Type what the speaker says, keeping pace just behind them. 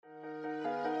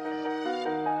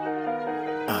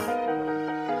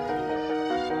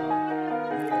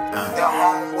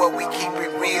we keep it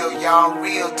real, y'all.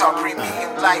 Real talk,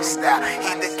 premium lifestyle.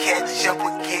 Hit the catch up, we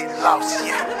get lost,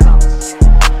 yeah.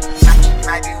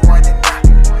 91 and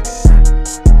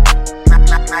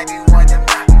 91 and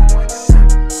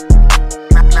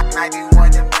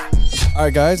 91 and All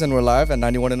right, guys, and we're live at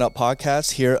 91 and Up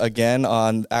podcast here again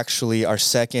on actually our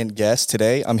second guest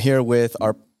today. I'm here with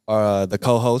the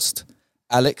co-host,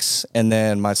 Alex, and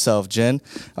then myself, Jen.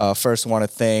 First, I want to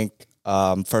thank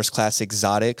First Class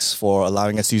Exotics for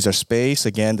allowing us to use our space.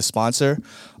 Again, the sponsor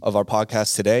of our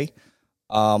podcast today.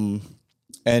 And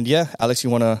yeah, Alex, you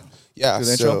want to do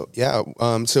the intro?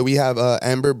 So we have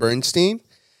Amber Bernstein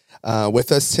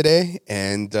with us today,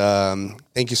 and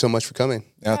thank you so much for coming.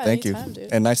 Yeah, thank you. Dude.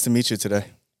 And nice to meet you today.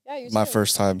 Yeah, you My too.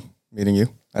 first time meeting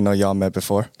you. I know y'all met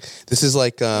before. This is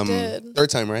like third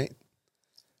time, right?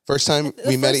 First time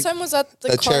we met. The first time was at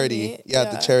the charity. Carney. Yeah,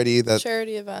 the charity.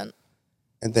 Charity event.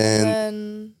 And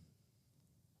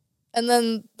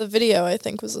then the video, I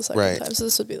think, was the second Right. time. So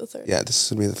this would be the third. yeah, this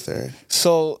would be the third.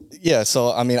 So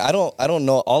I mean, I don't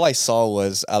know. All I saw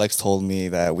was Alex told me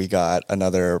that we got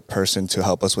another person to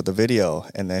help us with the video,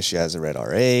 and then she has a red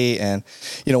RA. And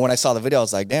when I saw the video, I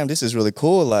was like, damn, this is really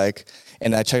cool. Like,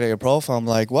 and I checked out your profile. I'm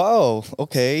like, wow,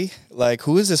 okay. Like,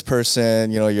 who is this person?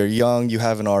 You're young, you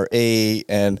have an RA,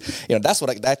 and that's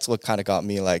what kind of got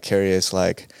me like curious.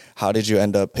 Like, how did you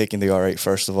end up picking the RA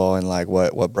first of all, and like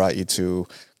what brought you to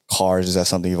cars? Is that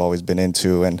something you've always been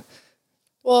into? And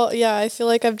Well, yeah, I feel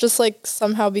like I've just like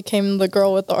somehow became the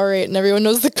girl with the R8 and everyone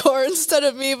knows the car instead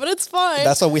of me, but it's fine.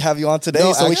 that's why we have you on today,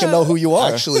 No, so we can know who you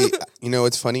are. Actually,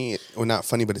 it's funny. Well, not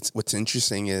funny, but what's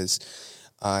interesting is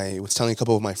I was telling a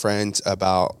couple of my friends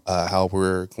about how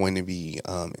we're going to be,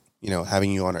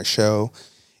 having you on our show,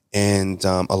 and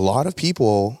a lot of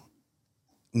people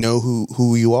know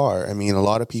who you are. I mean, a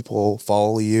lot of people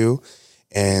follow you,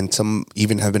 and some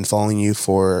even have been following you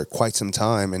for quite some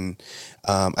time. And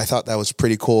I thought that was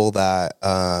pretty cool that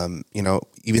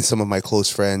even some of my close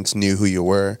friends knew who you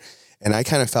were. And I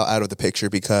kind of fell out of the picture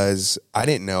because I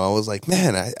didn't know. I was like,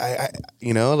 man, I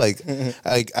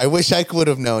wish I would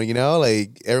have known,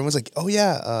 like everyone's like, oh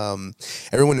yeah.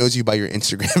 Everyone knows you by your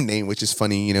Instagram name, which is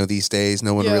funny, these days,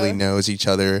 no one really knows each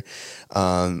other,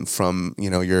 from,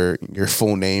 your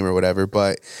full name or whatever.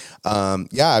 But,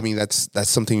 I mean, that's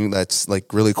something that's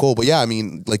like really cool. But yeah, I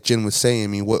mean, like Jen was saying, I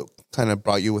mean, what kind of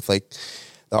brought you with like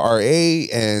the RA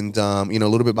and, a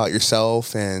little bit about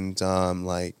yourself and,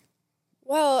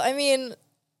 Well, I mean,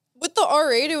 with the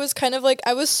R8, it was kind of like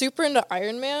I was super into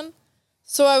Iron Man.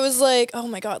 So I was like, oh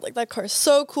my God, like that car is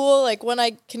so cool. Like when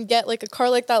I can get like a car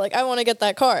like that, like I want to get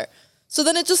that car. So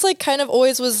then it just like kind of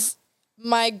always was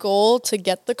my goal to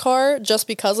get the car just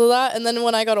because of that. And then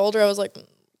when I got older, I was like,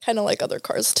 kind of like other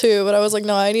cars too. But I was like,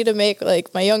 no, I need to make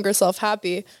like my younger self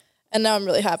happy. And now I'm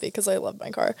really happy because I love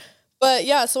my car. But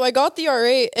yeah, so I got the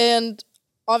R8 and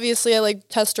obviously I like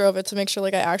test drove it to make sure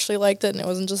like I actually liked it and it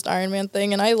wasn't just Iron Man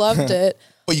thing, and I loved it.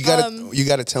 Well, you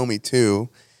gotta tell me too,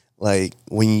 like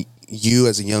when you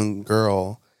as a young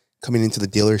girl coming into the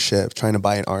dealership trying to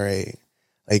buy an RA,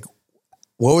 like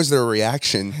what was their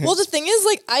reaction? Well, the thing is,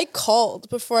 like, I called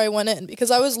before I went in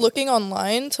because I was looking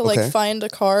online to like find a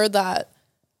car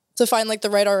to find like the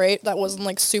right R8 that wasn't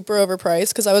like super overpriced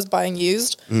because I was buying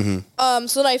used. Mm-hmm.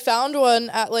 So then I found one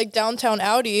at like downtown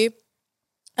Audi.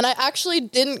 And I actually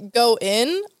didn't go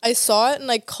in. I saw it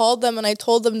and I called them and I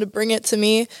told them to bring it to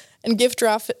me and gift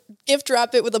wrap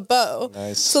it with a bow.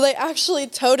 Nice. So they actually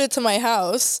towed it to my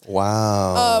house.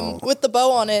 Wow. With the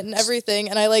bow on it and everything.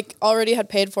 And I like already had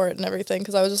paid for it and everything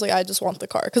because I was just like, I just want the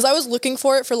car. Because I was looking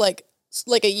for it for like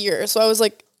a year. So I was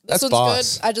like, this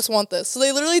one's good. I just want this. So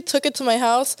they literally took it to my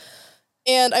house.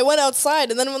 And I went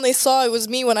outside, and then when they saw it was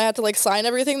me when I had to, like, sign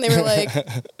everything, they were like,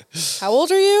 how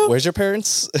old are you? Where's your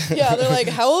parents? Yeah, they're like,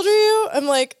 how old are you? I'm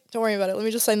like, don't worry about it. Let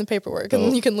me just sign the paperwork, and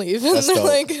then you can leave. And they're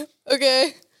like,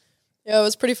 okay. Yeah, it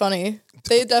was pretty funny.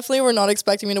 They definitely were not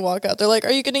expecting me to walk out. They're like,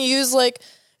 are you going to use, like,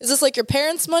 is this, like, your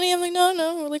parents' money? I'm like,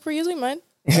 no. We're using mine.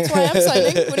 That's why I'm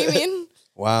signing. What do you mean?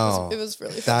 Wow. It was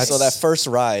really funny. So that first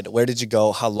ride, where did you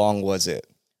go? How long was it?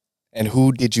 And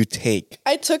who did you take?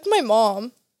 I took my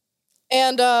mom.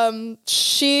 And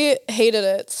she hated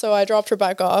it, so I dropped her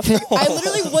back off. I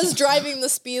literally was driving the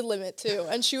speed limit, too,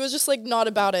 and she was just, like, not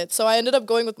about it. So I ended up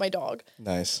going with my dog.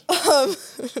 Nice.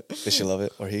 Did she love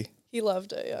it, or he? He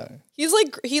loved it, yeah.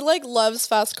 He loves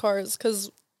fast cars,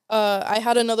 because I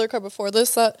had another car before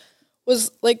this that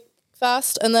was, like,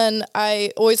 fast, and then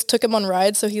I always took him on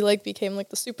rides, so he, like, became,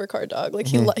 like, the supercar dog. Like,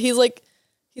 he's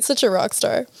such a rock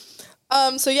star.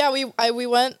 So, yeah, we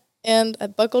went. And I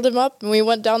buckled him up, and we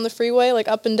went down the freeway, like,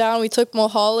 up and down. We took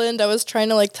Mulholland. I was trying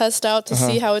to, like, test out to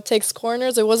see how it takes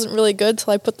corners. It wasn't really good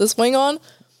till I put this wing on.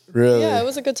 Really? Yeah, it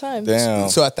was a good time. Damn.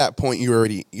 So at that point, you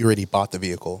already bought the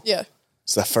vehicle. Yeah.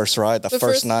 It's the first ride, the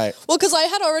first night. Well, because I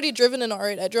had already driven an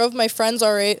R8. I drove my friend's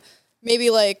R8 maybe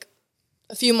like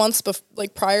a few months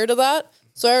prior to that.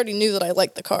 So I already knew that I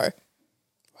liked the car.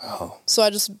 Wow. So I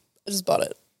just bought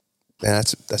it. Man,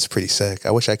 that's pretty sick.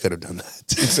 I wish I could have done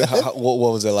that. So what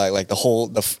was it like? Like the whole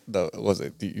was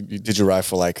it? Did you ride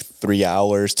for like 3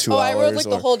 hours, 2 hours? I rode like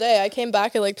the whole day. I came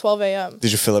back at like 12 a.m.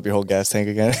 Did you fill up your whole gas tank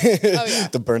again? Oh yeah.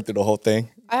 To burn through the whole thing.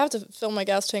 I have to fill my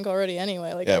gas tank already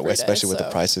anyway. Like every especially day, with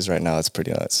the prices right now, it's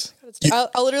pretty nuts.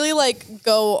 I'll literally like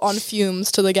go on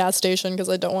fumes to the gas station because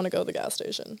I don't want to go to the gas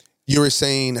station. You were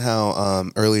saying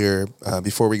how earlier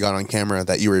before we got on camera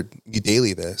that you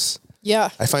daily this. Yeah.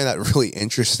 I find that really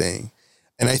interesting.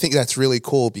 And I think that's really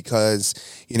cool because,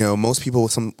 you know, most people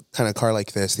with some kind of car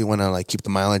like this, they want to like keep the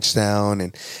mileage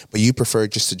down, but you prefer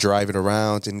just to drive it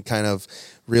around and kind of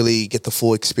really get the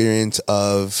full experience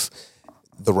of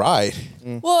the ride.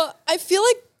 Well, I feel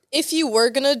like if you were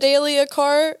going to daily a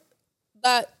car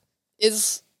that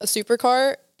is a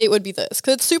supercar, it would be this.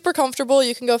 Because it's super comfortable.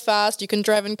 You can go fast. You can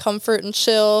drive in comfort and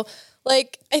chill.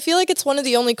 Like, I feel like it's one of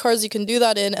the only cars you can do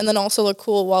that in and then also look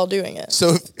cool while doing it. So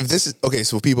if this is, okay,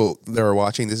 so people that are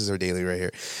watching, this is our daily right here.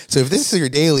 So if this is your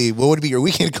daily, what would be your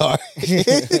weekend car? Well,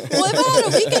 if I had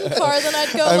a weekend car, then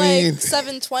I'd go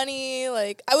 720.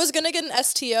 Like, I was going to get an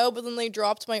STO, but then they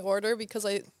dropped my order because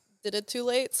I did it too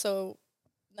late. So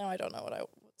now I don't know what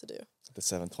to do. The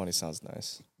 720 sounds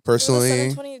nice. Personally, the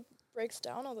 720 breaks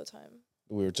down all the time.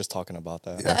 We were just talking about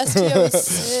that. The STO is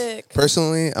sick.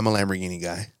 Personally, I'm a Lamborghini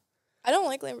guy. I don't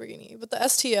like Lamborghini, but the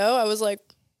STO, I was like,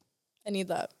 I need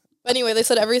that. But anyway, they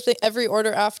said every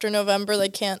order after November they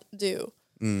can't do.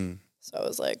 So I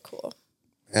was like, cool.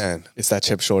 Man, It's that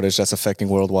chip shortage that's affecting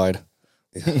worldwide.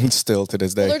 Still to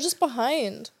this day. Well, they're just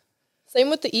behind. Same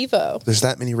with the Evo. there's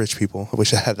that many rich people. I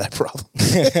wish I had that problem.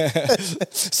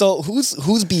 So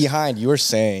who's behind? You were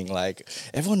saying like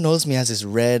everyone knows me as this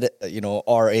red,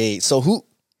 R8. So who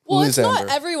Well, is it's not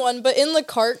Amber? everyone, but in the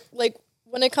car, like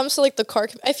when it comes to like the car,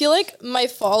 I feel like my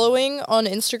following on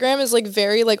Instagram is like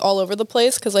very like all over the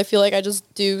place because I feel like I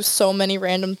just do so many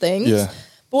random things. Yeah.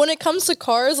 But when it comes to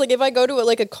cars, like if I go to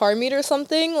like a car meet or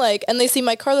something, like and they see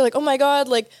my car, they're like, "Oh my god,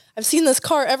 like I've seen this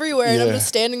car everywhere," and I'm Yeah. just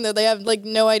standing there. They have like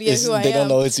no idea who I am. They don't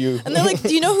know it's you. And they're like,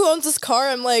 "Do you know who owns this car?"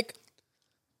 I'm like,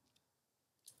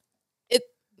 "It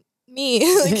me."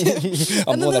 Like,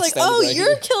 and then they're like, "Oh,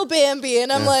 you're Kill Bambi,"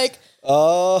 and I'm like.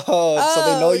 So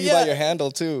they know you by yeah. your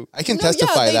handle too. I can No,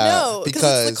 testify they that know, 'cause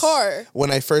because it's the car. when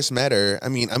I first met her, I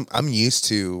mean, I'm used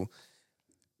to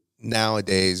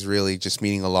nowadays really just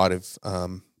meeting a lot of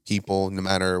people, no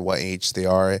matter what age they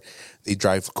are. They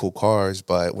drive cool cars,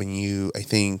 but I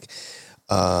think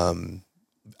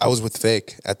I was with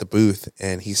Vic at the booth,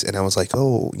 and I was like,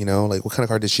 oh, like what kind of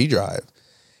car does she drive?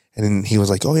 And then he was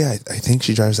like, "Oh yeah, I think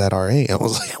she drives that R8." I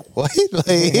was like, "What?"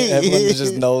 Like, Everyone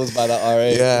just knows by the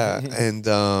R8. yeah,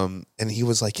 and he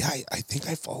was like, "Yeah, I think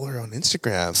I follow her on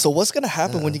Instagram." So what's gonna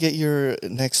happen when you get your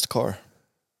next car?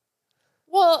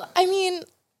 Well, I mean,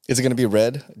 Is it gonna be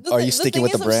red? Are you sticking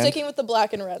with the brand? I'm sticking with the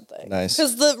black and red thing. Nice.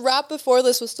 Because the wrap before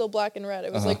this was still black and red.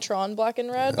 It was like Tron black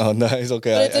and red. Oh, nice.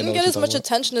 Okay. But it I didn't know get what as you're much talking about.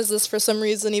 attention as this for some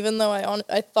reason, even though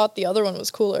I thought the other one was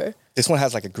cooler. This one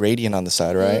has like a gradient on the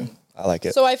side, right? I like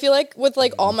it. So I feel like with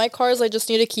like all my cars, I just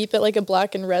need to keep it like a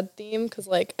black and red theme because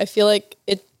like I feel like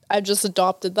I just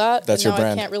adopted that. That's and your now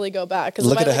brand. I can't really go back.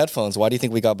 Look at the headphones. Why do you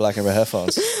think we got black and red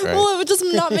headphones? Right. Well, it would just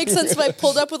not make sense if I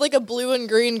pulled up with like a blue and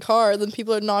green car. Then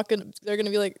people are not gonna. They're gonna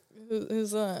be like,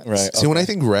 "Who's that?" Right. See, when I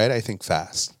think red, I think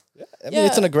fast. I mean,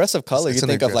 it's an aggressive color. It's you an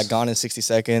think of like aggressive- Gone in 60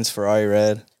 Seconds, Ferrari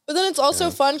red. But then it's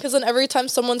also fun because then every time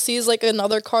someone sees like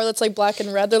another car that's like black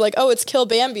and red, they're like, "Oh, it's Kill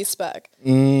Bambi spec."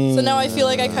 So now I feel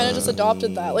like I kind of just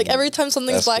adopted that. Like every time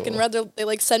something's That's black cool. and red, they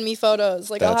like send me photos.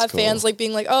 Like I'll That's have cool. fans like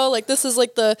being like, "Oh, like this is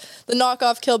like the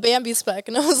knockoff Kill Bambi spec,"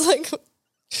 and I was like,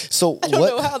 So I don't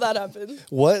know how that happened.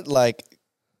 what like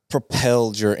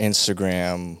propelled your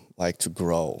Instagram like to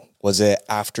grow? Was it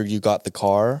after you got the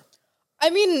car? I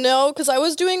mean, no, because I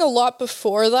was doing a lot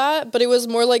before that, but it was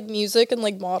more like music and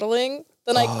like modeling.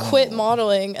 Then I quit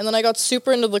modeling, and then I got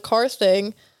super into the car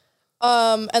thing.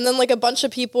 And then like a bunch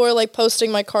of people were like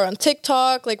posting my car on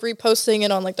TikTok, like reposting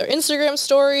it on like their Instagram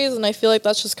stories, and I feel like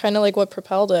that's just kind of like what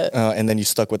propelled it. And then you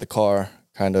stuck with the car,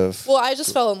 kind of. Well, I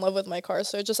just fell in love with my car,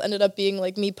 so it just ended up being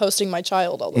like me posting my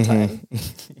child all the time.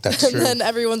 That's And true. then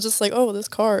everyone's just like, "Oh, this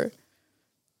car,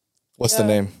 What's the yeah.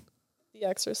 name? The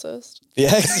Exorcist." The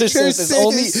Exorcist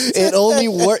is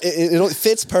it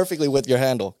fits perfectly with your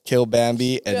handle, Kill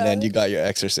Bambi, and then Yeah. you got your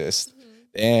Exorcist.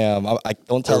 Damn, I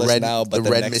don't tell us red, now, but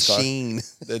the red next machine.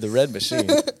 Car, the red machine.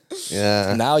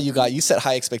 Yeah. Now you set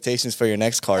high expectations for your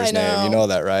next car's name. You know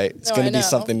that, right? It's gonna be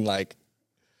something like.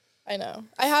 I know.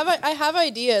 I have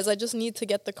ideas. I just need to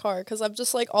get the car because I'm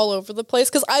just like all over the place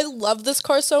because I love this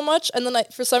car so much, and then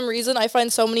for some reason I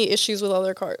find so many issues with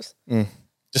other cars.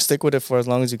 Just stick with it for as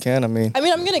long as you can. I mean,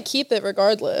 I'm gonna keep it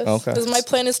regardless. Okay. Because my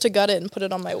plan is to gut it and put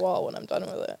it on my wall when I'm done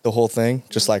with it. the whole thing,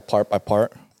 just like part by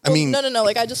part. I mean, no.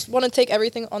 Like I just want to take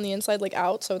everything on the inside like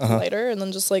out so it's lighter, and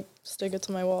then just like stick it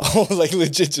to my wall. Like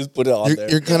legit, just put it on there.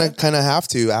 you're gonna kind of have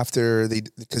to after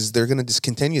because they're gonna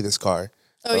discontinue this car.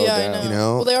 Oh yeah, damn. I know. You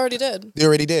know? Well, they already did. They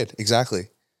already did, exactly.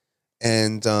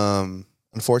 And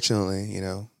unfortunately,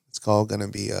 it's all gonna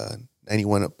be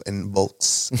 91 up and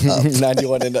volts up.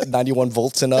 91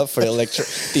 volts and up for the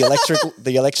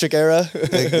electric era.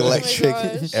 The electric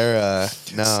gosh. era.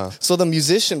 No. So the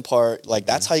musician part, like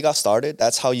that's how you got started.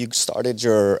 That's how you started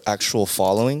your actual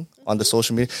following on the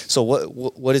social media. So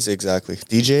what is it exactly?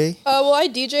 DJ? Well, I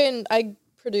DJ and I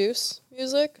produce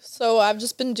music, so I've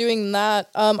just been doing that.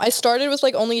 I started with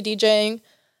like only DJing,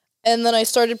 and then I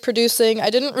started producing. I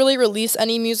didn't really release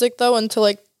any music though until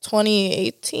like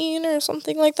 2018 or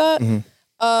something like that.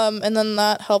 And then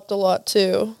that helped a lot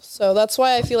too. So that's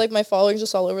why I feel like my following's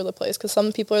just all over the place because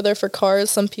some people are there for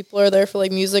cars, some people are there for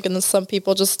like music, and then some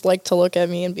people just like to look at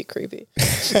me and be creepy.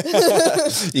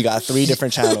 You got 3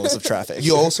 different channels of traffic.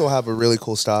 You also have a really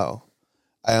cool style.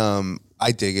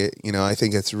 I dig it. I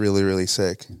think it's really, really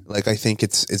sick. Like I think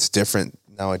it's different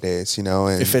nowadays. And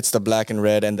It fits the black and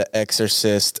red and the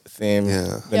Exorcist theme.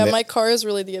 Yeah. My car is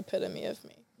really the epitome of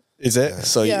me. Is it? Yeah.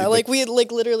 So Yeah, like we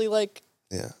like literally like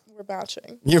yeah. we're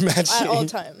matching. you're matching At all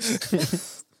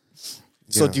times.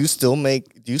 So Yeah. do you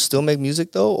still make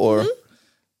music though, or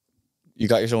you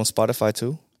got your own Spotify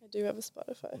too? I do have a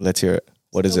Spotify. Let's hear it.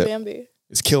 What is Kill it? Bambi.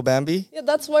 It's Kill Bambi. Yeah,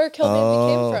 that's where Kill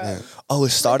Bambi came from. Oh, it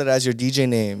started as your DJ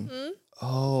name.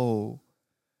 Oh,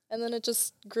 And then it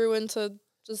just grew into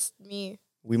just me.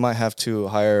 we might have to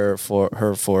hire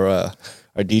her for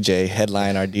our DJ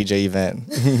headline, our DJ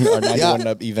event, our 91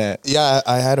 Up event. Yeah,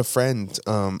 I had a friend.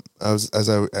 As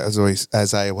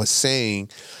I was saying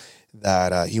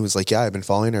that he was like, yeah, I've been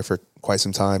following her for quite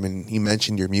some time, and he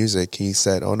mentioned your music. He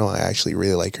said, "Oh no, I actually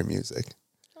really like her music."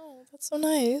 Oh, that's so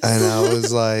nice. And I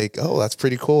was like, "Oh, that's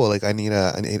pretty cool." Like, I need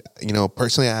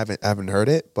personally, I haven't heard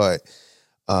it, but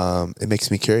it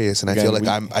makes me curious, and I feel like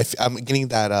I'm getting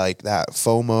that that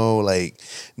FOMO, like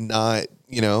not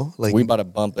like We about to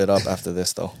bump it up after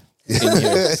this though. In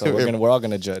here. So we're all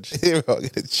gonna judge. we're all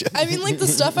gonna judge. I mean, like the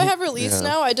stuff I have released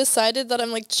now, I decided that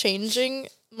I'm like changing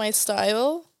my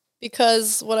style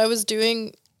because what I was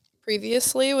doing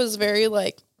previously was very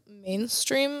like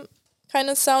mainstream kind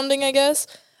of sounding, I guess.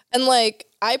 And like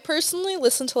I personally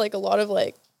listen to like a lot of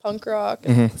like punk rock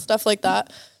and stuff like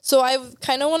that. So I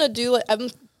kind of want to do like I'm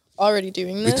already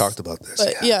doing this. We talked about this,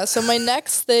 but yeah. So my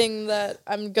next thing that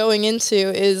I'm going into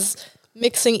is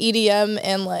mixing EDM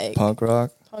and like Punk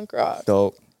rock.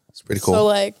 Dope. It's pretty cool. So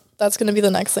like that's gonna be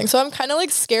the next thing. So I'm kind of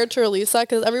like scared to release that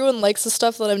because everyone likes the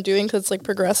stuff that I'm doing because it's like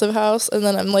progressive house, and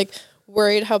then I'm like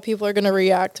worried how people are gonna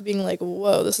react to being like,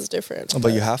 whoa, this is different.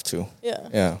 But you have to. Yeah.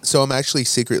 Yeah. So I'm actually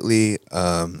secretly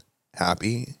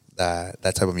happy that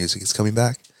type of music is coming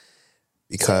back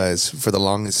because for the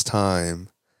longest time,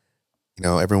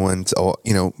 everyone's all,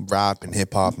 rap and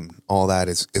hip hop and all that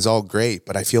is all great,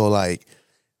 but I feel like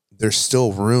there's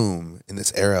still room in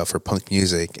this era for punk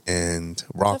music and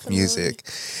rock music.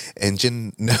 And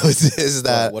Jin knows this,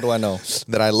 that What do I know?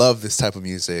 that I love this type of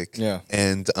music. Yeah.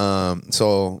 And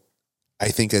so I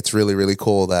think it's really, really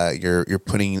cool that you're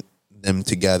putting them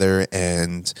together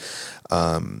and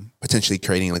potentially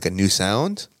creating like a new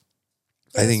sound.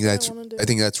 I think that's what I wanna do.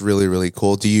 think that's really, really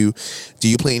cool. Do you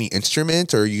play any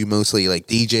instrument, or are you mostly like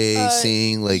DJ,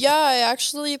 sing? Like, Yeah, I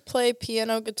actually play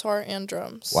piano, guitar, and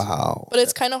drums. wow. But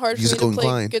it's kind of hard for me Musical to play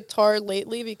inclined. guitar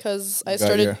lately because I got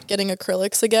started your- getting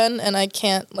acrylics again, and I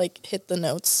can't like hit the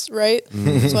notes right.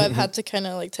 So I've had to kind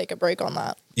of like take a break on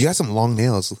that. You got some long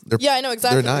nails. Yeah, I know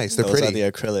exactly. They're nice. They're Those are pretty.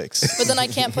 the acrylics. But then I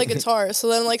can't play guitar, so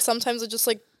then like sometimes I just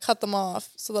like cut them off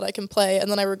so that I can play, and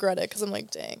then I regret it because I'm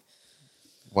like, dang.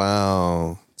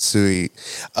 Wow, sweet.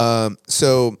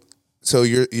 So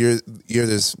you're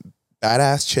this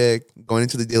badass chick going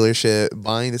into the dealership,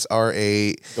 buying this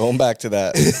R8. Going back to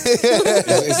that.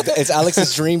 It's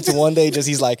Alex's dream to one day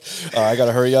he's like, oh, I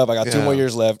gotta hurry up. I got 2 more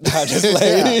years left. I just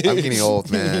like, I'm getting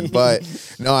old, man. But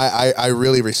no, I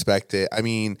really respect it. I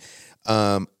mean,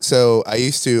 so I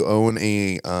used to own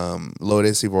a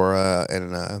Lotus Evora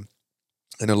and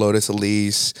a Lotus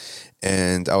Elise,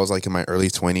 and I was like in my early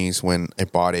 20s when I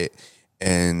bought it.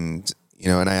 And you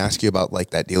know, and I ask you about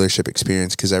like that dealership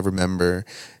experience because I remember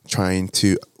trying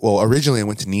to. Well, originally I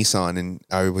went to Nissan and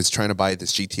I was trying to buy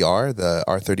this GTR, the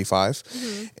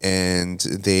R35, and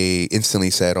they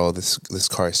instantly said, "Oh, this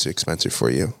car is too expensive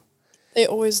for you." They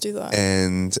always do that.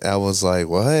 And I was like,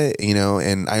 "What?" You know,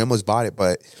 and I almost bought it,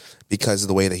 but because of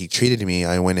the way that he treated me,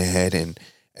 I went ahead and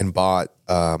bought.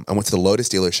 I went to the Lotus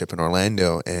dealership in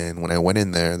Orlando, and when I went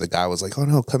in there, the guy was like, "Oh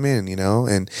no, come in," you know,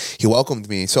 and he welcomed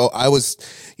me. So I was,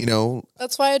 you know,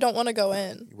 that's why I don't want to go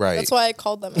in. Right. That's why I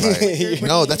called them. Right.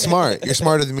 No, that's smart. You're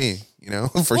smarter than me, you know,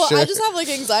 for well, sure. I just have like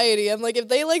anxiety. I'm like, if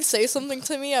they like say something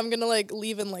to me, I'm gonna like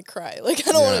leave and like cry. Like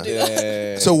I don't want to do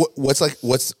that. So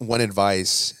what's one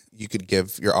advice you could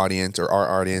give your audience or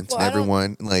our audience and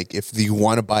everyone, like if you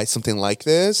want to buy something like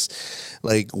this,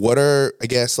 like what are, I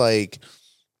guess, like,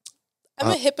 I'm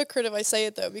a hypocrite if I say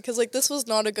it though, because like this was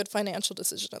not a good financial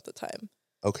decision at the time.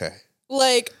 Okay.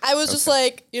 Like I was just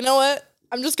like, you know what?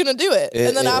 I'm just gonna do it.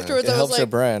 And then afterwards it I was helps like, your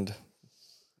brand.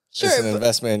 Sure. It's an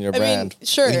investment in your brand. I mean,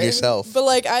 sure. In yourself. But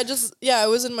like I just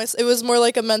it was more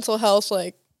like a mental health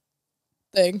like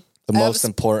thing. The most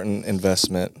important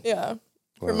investment. Yeah.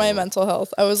 For my mental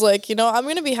health. I was like, you know, I'm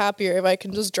gonna be happier if I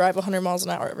can just drive 100 miles an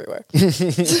hour everywhere.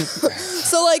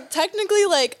 So like technically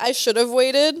like I should have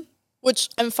waited. Which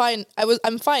I'm fine.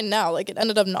 I'm fine now. Like it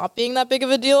ended up not being that big of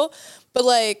a deal, but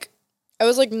like I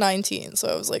was like 19, so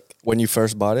I was like when you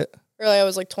first bought it, or like I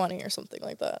was like 20 or something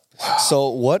like that. So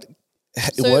what?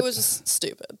 So it was just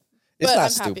stupid. It's but not I'm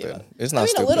stupid. happy about it. It's not. I mean,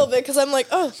 stupid. a little bit because I'm like,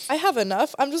 oh, I have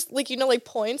enough. I'm just like like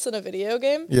points in a video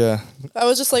game. Yeah. I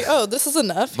was just like, oh, this is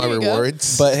enough. My Here you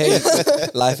rewards. But hey,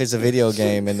 life is a video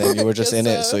game, and then you were just Guess in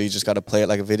it, so. so you just got to play it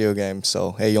like a video game.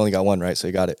 So hey, you only got one, right? So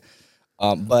you got it.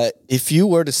 But if you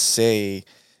were to say,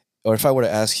 or if I were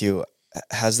to ask you,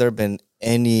 has there been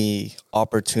any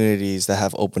opportunities that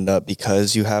have opened up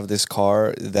because you have this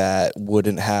car that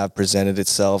wouldn't have presented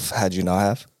itself had you not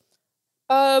have?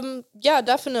 Yeah,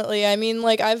 definitely. I mean,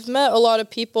 like I've met a lot of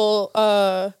people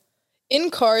in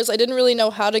cars. I didn't really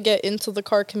know how to get into the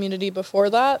car community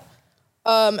before that.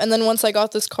 And then once I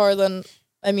got this car, then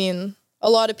I mean,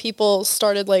 a lot of people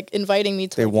started like inviting me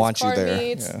to They like, want these you car there.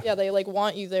 meets. Yeah. Yeah, they like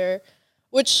want you there,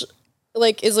 which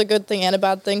like is a good thing and a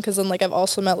bad thing because then like I've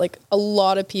also met like a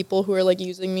lot of people who are like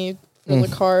using me for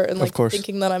the car and like course.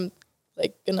 thinking that I'm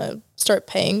like gonna start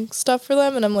paying stuff for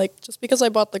them, and I'm like, just because I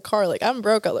bought the car, like I'm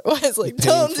broke otherwise. Like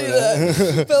don't do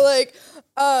that. But like,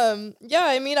 yeah,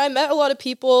 I mean, I met a lot of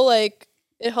people. Like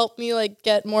it helped me like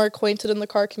get more acquainted in the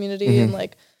car community and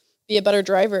like be a better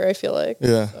driver. I feel like.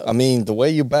 Yeah. So. I mean, the way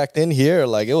you backed in here,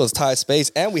 like it was tight space,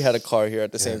 and we had a car here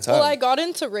at the same time. Well, I got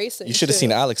into racing. You should have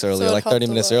seen Alex earlier, So it like 30 helped a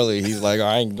minutes lot. early. He's like,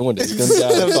 I ain't doing this. He's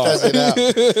gonna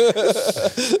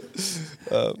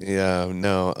Yeah,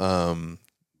 no,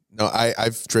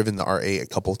 I've driven the R8 a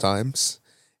couple times,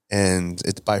 and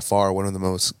it's by far one of the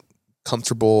most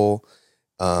comfortable,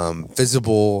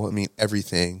 visible. I mean,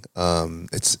 everything.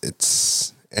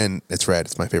 It's red.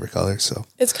 It's my favorite color. So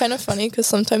It's kind of funny because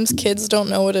sometimes kids don't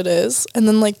know what it is, and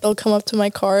then like they'll come up to my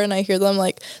car and I hear them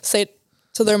like say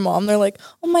to their mom, they're like,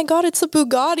 "Oh my god, it's a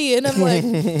Bugatti," and I'm like,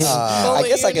 I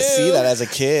guess I could see that as a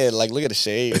kid. Like, look at the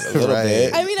shade a little Right.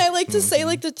 bit. I mean, I like to say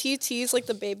like the TT's like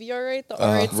the baby R8, the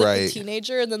R8's like right. the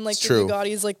teenager, and then like It's the true.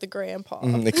 Bugatti's like the grandpa.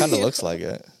 It kind of looks like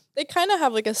it. They kind of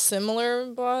have like a similar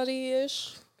body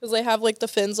ish because they have like the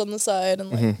fins on the side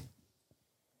and like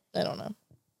I don't know.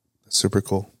 super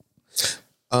cool.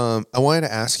 I wanted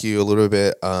to ask you a little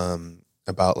bit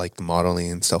about like the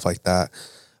modeling and stuff like that.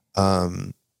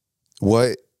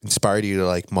 What inspired you to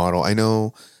like model? I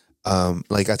know,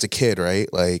 like as a kid,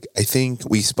 right? Like I think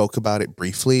we spoke about it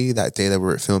briefly that day that we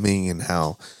were filming and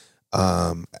how,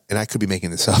 and I could be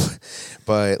making this up,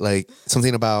 but like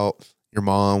something about your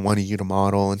mom wanted you to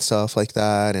model and stuff like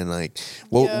that. And like,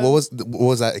 what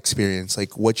was that experience?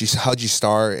 Like how'd you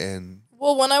start? And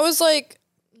Well, when I was like,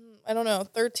 I don't know,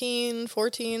 13,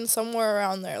 14, somewhere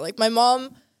around there, like my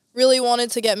mom really wanted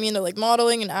to get me into like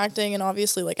modeling and acting, and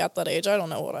obviously like at that age I don't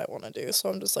know what I want to do, so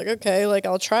I'm just like, okay, like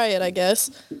I'll try it, I guess.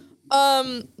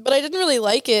 But I didn't really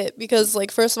like it because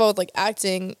like first of all with like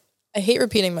acting, I hate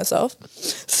repeating myself,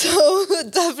 so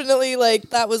definitely like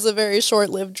that was a very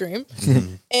short-lived dream.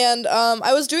 And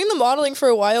I was doing the modeling for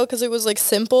a while because it was like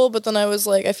simple, but then I was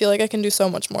like, I feel like I can do so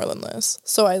much more than this,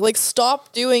 so I like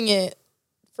stopped doing it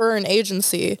for an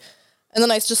agency. And then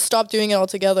I just stopped doing it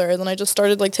altogether. And then I just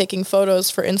started like taking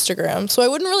photos for Instagram. So I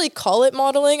wouldn't really call it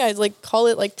modeling. I'd like call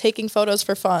it like taking photos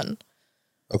for fun.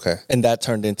 okay, And that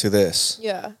turned into this.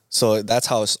 Yeah. So that's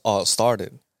how it all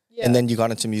started. Yeah. And then you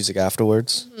got into music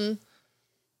afterwards.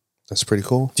 that's pretty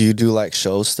cool. Do you do like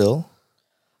shows still?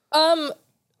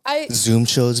 Zoom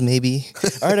shows, maybe.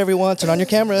 All right, everyone, turn on your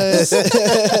cameras.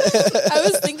 I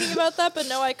was thinking about that, but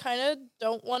no, I kind of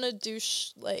don't want to do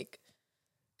like,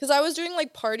 because I was doing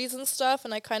like parties and stuff,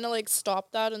 and I kind of like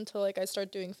stopped that until like I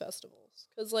start doing festivals.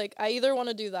 Because like I either want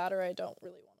to do that or I don't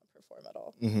really want to perform at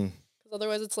all. Because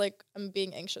otherwise, it's like I'm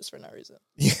being anxious for no reason.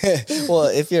 Yeah. Well,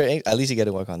 if you're at least you get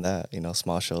to work on that. You know,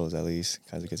 small shows at least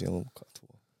kind of gets you a little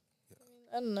comfortable.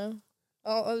 I don't know.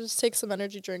 I'll just take some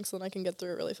energy drinks, and I can get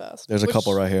through it really fast. There's a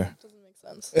couple right here. Doesn't make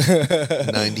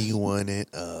sense. 91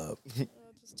 and up.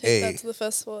 Just take that to the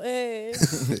festival. Hey.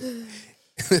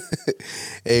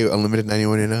 Hey, unlimited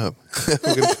 91 and up.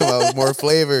 We're gonna come out with more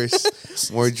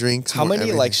flavors, more drinks. How more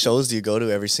many like shows do you go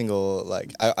to every single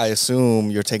like? I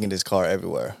assume you're taking this car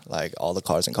everywhere, like all the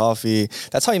cars and coffee.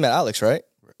 That's how you met Alex, right?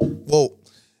 Well,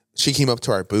 she came up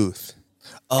to our booth.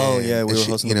 Oh yeah, we were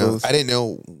hosting the booth. I didn't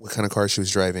know what kind of car she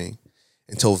was driving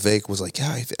until Vic was like,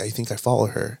 "Yeah, I think I follow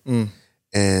her."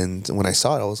 And when I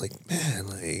saw it, I was like, "Man,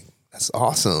 like that's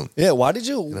awesome." Yeah, why did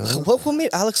you? What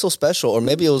made Alex so special? Or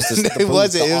maybe it was just the It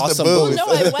wasn't. It was the booth. No,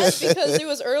 I went because it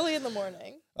was early in the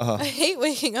morning. I hate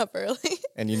waking up early.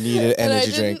 And you needed an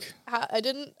energy drink. I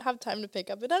didn't have time to pick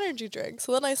up an energy drink.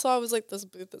 So then I saw, I was like, this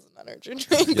booth is an energy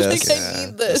drink. Yes. Like, I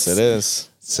need this. Yes, it is.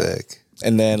 Sick.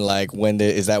 And then, like,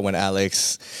 is that when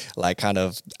Alex, like, kind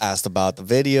of asked about the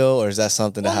video, or is that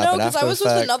something that happened no, after because I was the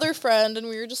fact? with another friend, and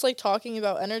we were just, like, talking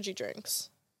about energy drinks.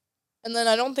 And then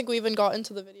I don't think we even got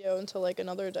into the video until, like,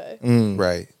 another day.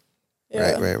 Right.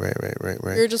 Yeah. Right.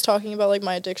 We were just talking about, like,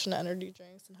 my addiction to energy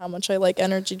drinks and how much I like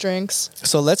energy drinks.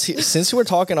 So let's hear, since we're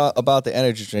talking about the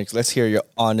energy drinks, let's hear your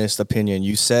honest opinion.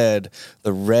 You said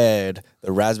the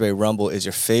Raspberry Rumble is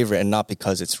your favorite, and not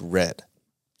because it's red.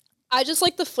 I just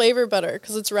like the flavor better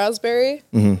because it's raspberry,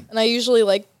 and I usually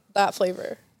like that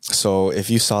flavor. So if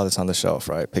you saw this on the shelf,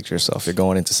 right, picture yourself, you're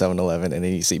going into 7-Eleven, and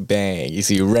then you see Bang, you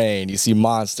see Rain, you see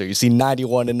Monster, you see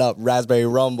 91 and up, Raspberry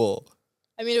Rumble.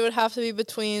 I mean, it would have to be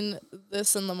between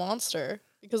this and the Monster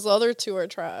because the other two are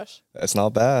trash. That's not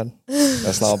bad.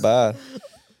 That's not bad.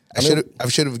 I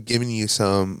should have given you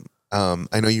some.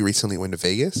 I know you recently went to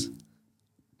Vegas.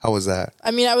 How was that?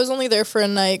 I mean, I was only there for a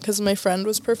night because my friend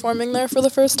was performing there for the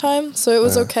first time, so it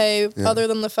was okay. Yeah. Other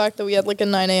than the fact that we had like a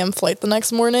 9 a.m. flight the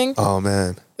next morning. Oh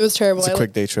man, it was terrible. It's a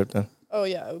quick day trip then. Oh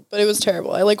yeah, but it was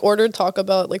terrible. I like ordered Taco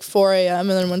Bell at like 4 a.m.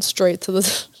 and then went straight to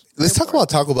the. Let's talk about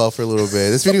Taco Bell for a little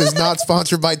bit. This video is not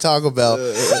sponsored by Taco Bell,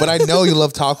 but I know you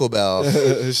love Taco Bell.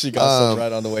 She got some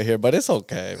right on the way here, but it's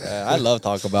okay, man. I love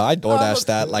Taco Bell. I DoorDash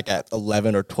that like at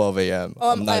 11 or 12 a.m.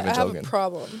 I'm not even joking. I have a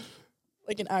problem.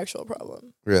 Like an actual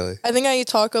problem. Really? I think I eat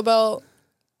Taco Bell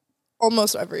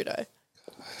almost every day.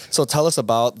 So tell us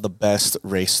about the best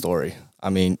race story. I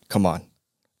mean, come on.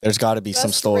 There's got to be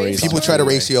some stories. People try to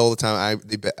race you all the time.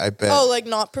 I bet. Oh, like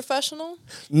not professional?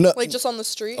 No, like just on the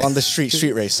street? On the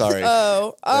street race, sorry.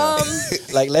 Oh,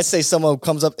 like let's say someone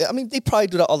comes up. I mean, they probably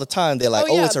do that all the time. They're like,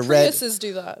 yeah, it's a red. Priuses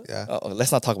do that. Yeah. Oh,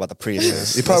 let's not talk about the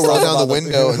Priuses. They probably roll down the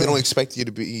window and they don't expect you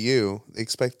to be you. They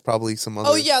expect probably some other.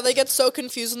 Oh yeah, they get so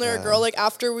confused when they're a girl. Like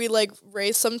after we like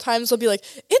race, sometimes they'll be like,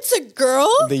 "It's a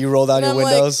girl." Then you roll down and your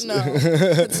I'm windows. Like, no,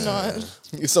 it's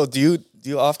not. So do you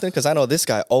often? Because I know this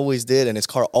guy always did, and his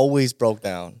car always broke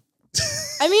down.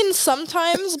 I mean,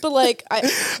 sometimes, but like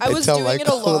I was doing it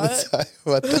a lot. All the time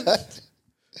about that.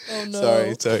 Oh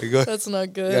no! Sorry. Go ahead. That's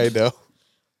not good. Yeah, I know.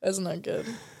 That's not good.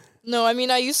 No, I mean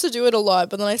I used to do it a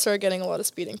lot, but then I started getting a lot of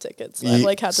speeding tickets. I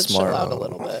like had to chill out a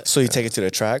little bit. So you take it to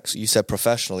the tracks. You said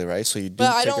professionally, right? So you do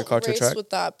take your car to the track. With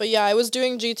that, but yeah, I was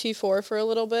doing GT4 for a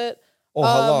little bit. Oh,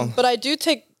 how long? But I do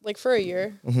take like for a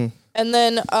year, and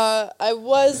then I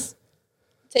was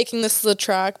taking this to the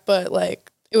track, but like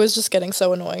it was just getting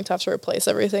so annoying to have to replace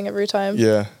everything every time.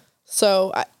 Yeah.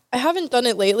 So I haven't done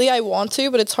it lately. I want to,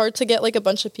 but it's hard to get like a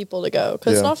bunch of people to go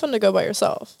because it's not fun to go by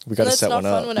yourself. We got to set one up. It's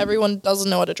not fun when everyone doesn't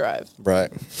know how to drive. Right.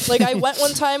 Like I went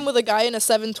one time with a guy in a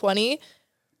 720,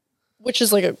 which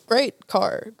is like a great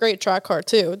track car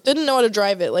too. Didn't know how to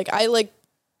drive it. Like I like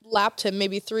lapped him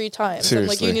maybe 3 times. Seriously? I'm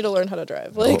like, you need to learn how to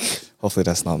drive. Like, hopefully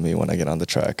that's not me when I get on the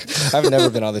track. I've never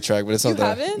been on the track, but it's something. You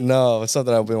haven't? No, it's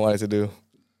something I've been wanting to do.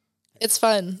 It's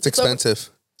fun. It's expensive.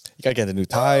 You gotta get the new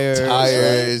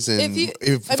tires. And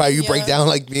if you break down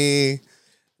like me,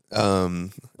 well,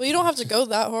 you don't have to go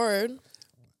that hard.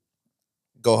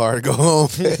 Go hard, go home.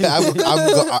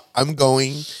 I'm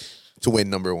going to win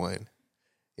number 1.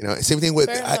 You know, same thing with.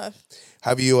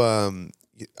 Have you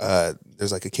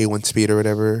there's like a K1 speed or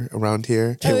whatever around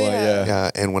here. K1,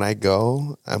 yeah. And when I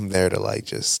go, I'm there to like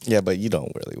just. Yeah, but you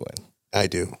don't really win. I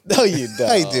do. No, you don't.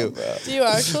 I do. Bro. Do you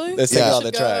actually? Let's take it on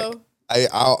the track.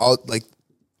 I'll like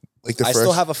the I first.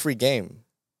 still have a free game.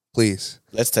 Please.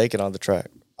 Let's take it on the track.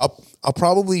 I'll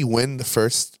probably win the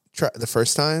first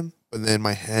time, but then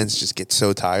my hands just get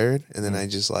so tired, and then I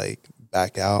just like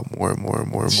back out more and more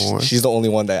and more and more. She's the only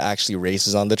one that actually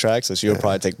races on the track, so she'll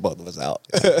probably take both of us out.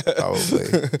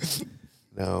 Probably.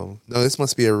 No, this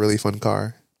must be a really fun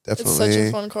car. Definitely. It's such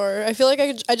a fun car. I feel like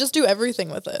I just do everything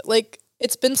with it. Like,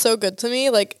 it's been so good to me.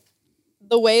 Like,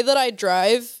 the way that I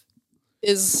drive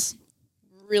is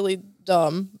really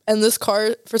dumb. And this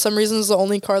car, for some reason, is the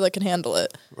only car that can handle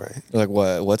it. Right. Like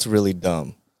what? What's really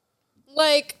dumb?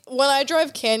 Like, when I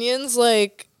drive canyons,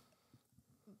 like,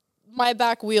 my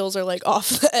back wheels are, like, off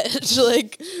the edge.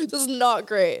 Like, this is not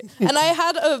great. And I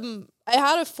had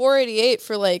a 488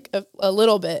 for, like, a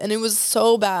little bit, and it was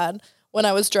so bad when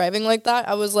I was driving like that.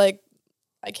 I was like,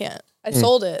 I can't. I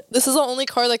sold it. This is the only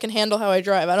car that can handle how I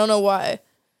drive. I don't know why.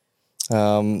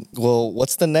 Well,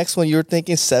 what's the next one you were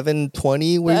thinking?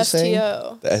 720, were you saying?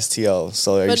 STO. The STO.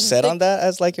 So are you set on that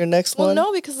as like your next Well, one?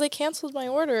 no, because they canceled my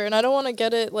order, and I don't want to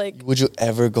get it, like... Would you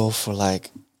ever go for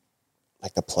like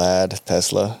a plaid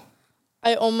Tesla?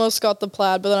 I almost got the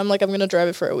plaid, but then I'm like, I'm going to drive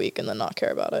it for a week and then not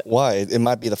care about it. Why? It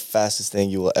might be the fastest thing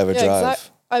you will ever drive. Exactly.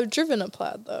 I've driven a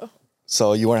plaid, though.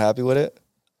 So you weren't happy with it?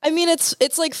 I mean,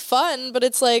 it's like fun, but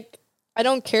it's like, I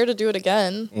don't care to do it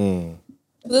again.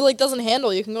 It like doesn't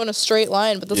handle. You can go in a straight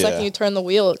line, but the second you turn the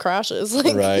wheel, it crashes.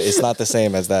 Like, right. It's not the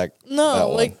same as that. No, that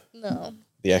like, one. no.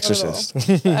 The Exorcist.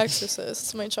 The Exorcist.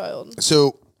 It's my child.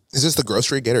 So, is this the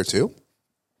grocery getter too?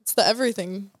 It's the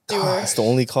everything doer. It's the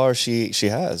only car she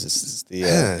has. This is the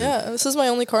Yeah, this is my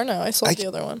only car now. I sold the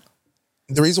other one.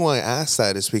 The reason why I asked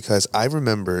that is because I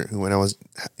remember when I was,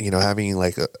 having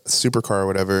like a supercar or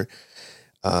whatever,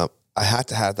 I had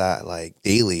to have that like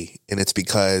daily, and it's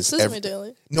because This is my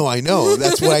daily. No, I know.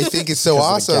 That's what I think is so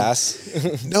awesome.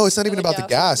 gas. No, it's not even the about the gas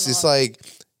gas. is It's not. like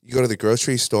you go to the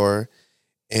grocery store,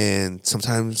 and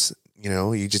sometimes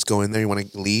you just go in there, you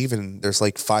want to leave, and there's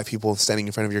like 5 people standing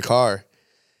in front of your car,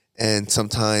 and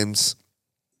sometimes,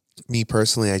 me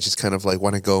personally, I just kind of like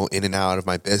want to go in and out of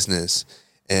my business.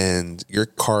 And your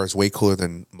car is way cooler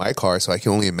than my car, so I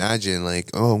can only imagine,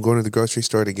 like, oh, I'm going to the grocery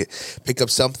store to pick up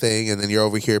something, and then you're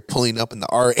over here pulling up in the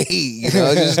R8,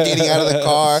 just getting out of the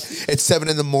car at 7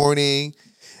 a.m. And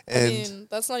I mean,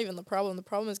 that's not even the problem. The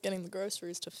problem is getting the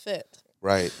groceries to fit.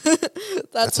 right,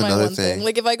 That's my another one thing. thing.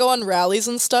 Like, if I go on rallies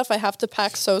and stuff, I have to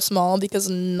pack so small because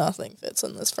nothing fits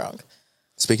in this trunk.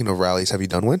 Speaking of rallies, have you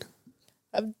done one?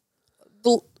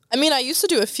 I mean, I used to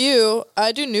do a few.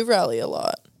 I do New Rally a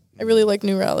lot. I really like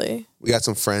New Rally. We got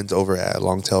some friends over at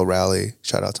Longtail Rally.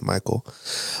 Shout out to Michael.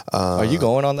 Are you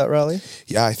going on that rally?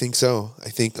 Yeah, I think so. I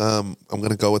think I'm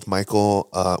gonna go with Michael.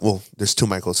 Well, there's 2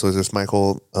 Michaels. So there's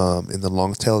Michael in the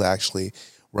Longtail that actually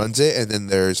runs it, and then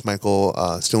there's Michael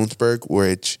Stonsberg,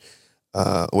 which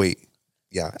I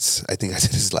think I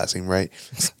said his last name right.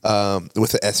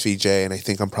 With the SVJ, and I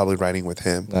think I'm probably riding with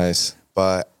him. Nice.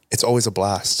 But it's always a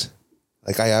blast.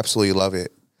 Like, I absolutely love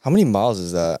it. How many miles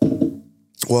is that?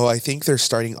 Well, I think they're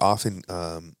starting off in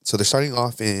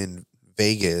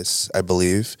Vegas, I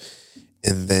believe,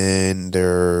 and then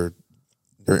they're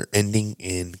ending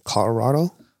in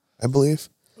Colorado, I believe.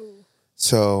 Ooh.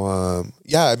 So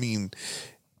I mean,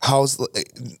 the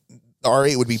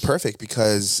R8 would be perfect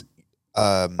because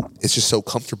it's just so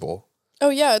comfortable.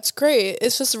 Oh, yeah, it's great.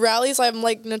 It's just rallies, I'm,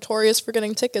 like, notorious for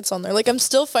getting tickets on there. Like, I'm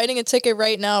still fighting a ticket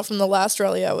right now from the last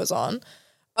rally I was on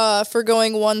for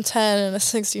going 110 and a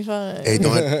 65. Hey,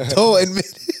 don't admit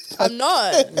it. I'm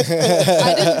not.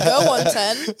 I didn't go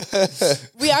 110.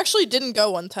 We actually didn't go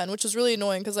 110, which was really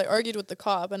annoying because I argued with the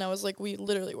cop, and I was like, we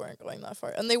literally weren't going that far.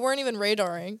 And they weren't even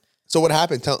radaring. So what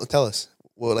happened? Tell us.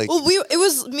 Well, it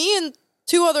was me and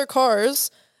 2 other cars,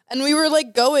 and we were,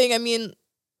 like, going, I mean...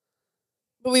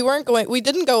 But we weren't going. We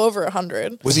didn't go over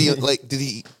 100. Was he like? Did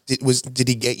he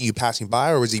get you passing by,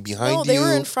 or was he behind you? No, they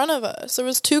were in front of us. There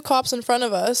was 2 cops in front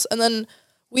of us, and then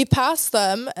we passed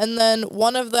them, and then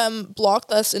one of them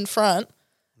blocked us in front,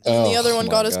 and then the other one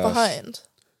got us behind.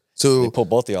 So They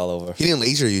pulled both of y'all over. he didn't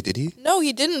laser you, did he? No,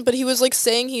 he didn't. But he was like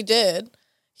saying he did.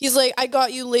 He's like, I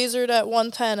got you lasered at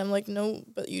 110. I'm like, no,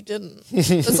 but you didn't.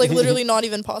 That's like literally not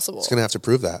even possible. He's gonna have to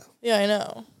prove that. Yeah, I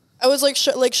know. I was like,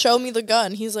 show me the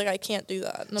gun. He's like, I can't do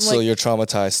that. And I'm So like, you're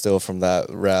traumatized still from that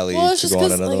rally it's to just go on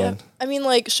 'cause, another like, one? I mean,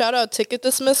 like, shout out ticket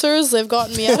dismissers. They've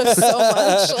gotten me out of so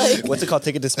much. Like, What's it called?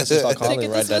 Ticketdismissers.com.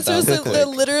 ticket Write that down dismissers, real they're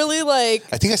quick. literally like,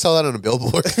 I think I saw that on a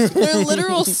billboard. they're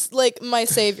literal, like, my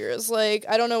saviors. Like,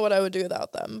 I don't know what I would do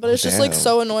without them. But it's just, like, damn.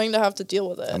 so annoying to have to deal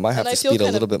with it. I might have And to feel speed a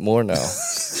kind little of- bit more now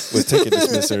with Ticket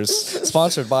Dismissers.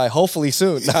 Sponsored by hopefully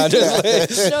soon. Nah, just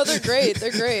like, No, they're great.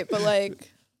 They're great. But, like,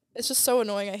 it's just so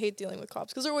annoying. I hate dealing with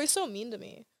cops because they're always so mean to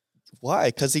me. why?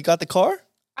 Because he got the car?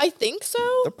 I think so.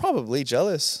 They're probably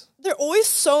jealous. they're always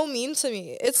so mean to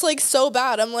me. It's like so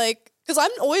bad. I'm like, because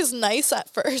I'm always nice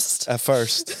at first. At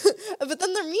first. But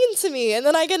then they're mean to me. And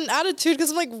then I get an attitude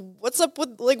because I'm like, what's up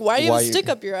with, like, why do you have a stick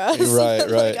up your ass? Right,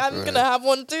 Like, I'm going to have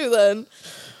one too then.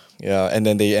 Yeah, and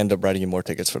then they end up writing you more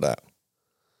tickets for that.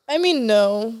 I mean,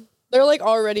 no. They're like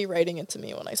already writing it to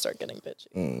me when I start getting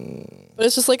bitchy. But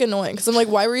it's just like annoying because I'm like,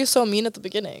 why were you so mean at the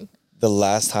beginning? The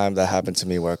last time that happened to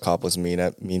me where a cop was mean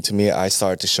to me, I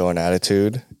started to show an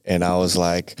attitude and I was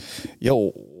like, yo,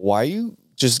 why are you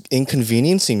just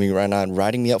inconveniencing me right now and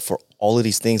writing me up for all of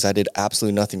these things? I did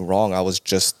absolutely nothing wrong. I was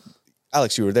just,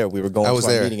 Alex, you were there. We were going to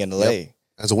our meeting in LA. Yep.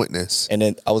 As a witness. And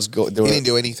then I was He didn't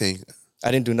do anything.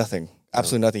 I didn't do nothing.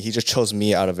 Absolutely nothing. He just chose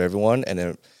me out of everyone.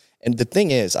 And the thing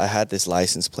is, I had this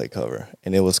license plate cover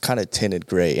and it was kind of tinted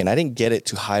gray. And I didn't get it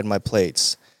to hide my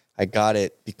plates. I got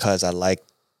it because I liked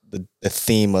the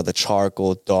theme of the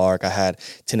charcoal dark. I had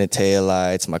tinted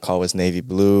taillights. My car was navy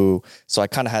blue. So I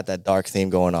kind of had that dark theme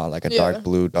going on, like a dark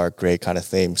blue, dark gray kind of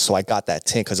theme. So I got that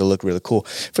tint because it looked really cool.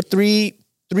 For three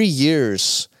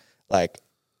years, like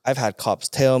I've had cops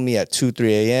tail me at 2,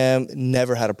 3 a.m.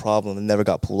 Never had a problem and never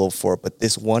got pulled over for it. But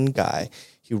this one guy,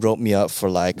 he wrote me up for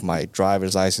like my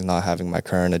driver's license not having my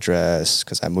current address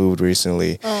because I moved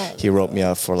recently. He wrote me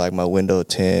up for like my window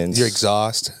tints. Your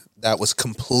exhaust, that was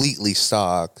completely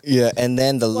stock. Yeah, and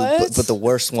then but the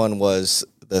worst one was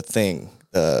the thing,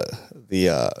 the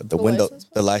window,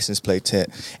 the license plate tint,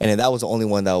 and then that was the only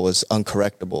one that was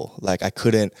uncorrectable. Like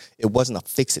it wasn't a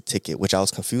fix-it ticket, which I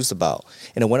was confused about.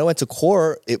 And then when I went to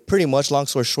court, it pretty much, long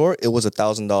story short, it was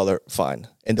 $1,000 fine,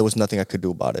 and there was nothing I could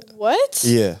do about it. What?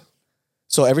 Yeah.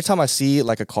 So every time I see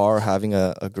like a car having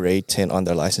a gray tint on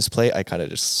their license plate, I kind of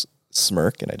just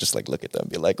smirk and I just like look at them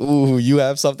and be like, ooh, you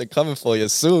have something coming for you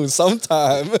soon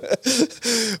sometime.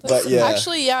 But yeah.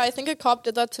 Actually, yeah, I think a cop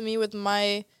did that to me with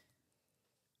my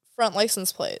front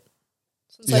license plate.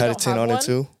 Since You I had a don't tint have on one. it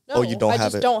too? No, Oh, you don't I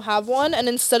have just it? don't have one. And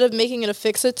instead of making it a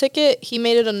fix-it ticket, he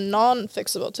made it a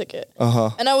non-fixable ticket.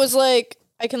 Uh-huh. And I was like,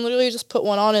 I can literally just put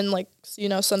one on and like,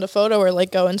 send a photo or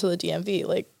like go into the DMV.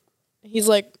 Like, he's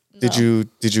like, no.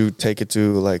 Did you take it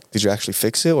to like, did you actually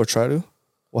fix it or try to?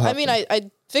 What I mean, happened? I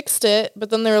fixed it, but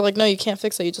then they were like, no, you can't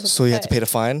fix it. You just have So to you had to pay the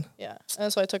fine? Yeah.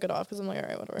 And so I took it off because I'm like, all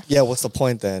right, whatever. Yeah, what's the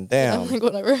point then? Damn. I'm like,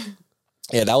 whatever.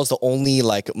 Yeah, that was the only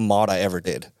like mod I ever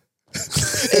did.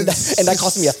 and that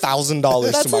cost me $1,000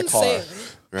 That's to my insane. car.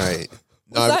 Right.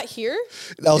 Was that here?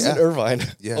 That was Yeah. in Irvine.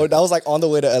 Yeah. Oh, that was like on the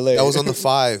way to LA. That was on the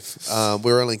 5.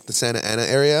 We were in like the Santa Ana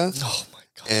area. Oh my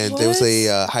god. And there was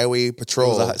a highway It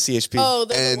patrol. was a CHP. Oh,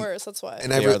 they're And- the worst. That's why.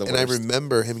 And They are the I worst.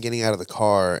 remember him getting out of the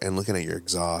car and looking at your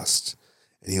exhaust,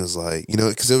 and he was like,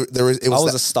 because there was it I was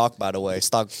was that, a stock, by the way,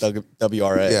 stock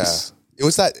WRX. yeah, it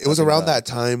was around that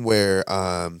time where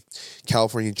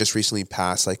California just recently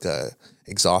passed like a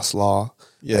exhaust law,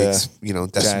 Yeah. like,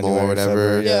 decimal January, or whatever,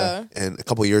 February, yeah. and a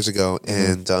couple years ago,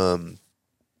 and the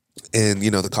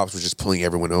cops were just pulling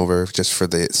everyone over just for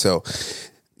the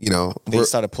They we're-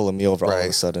 started pulling me over all of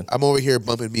a sudden. I'm over here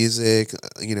bumping music,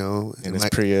 in his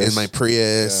Prius. in my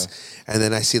Prius, and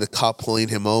then I see the cop pulling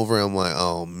him over. I'm like,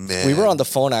 oh man. We were on the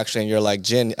phone actually, and you're like,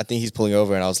 Jin, I think he's pulling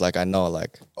over, and I was like, I know,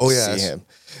 like, Oh, yeah. see him.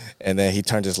 And then he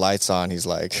turned his lights on. He's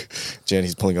like, Jin,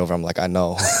 he's pulling over. I'm like, I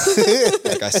know,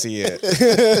 like I see it.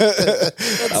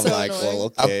 I'm so like, annoying.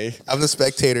 well, okay, I'm the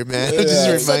spectator, man. Yeah. Just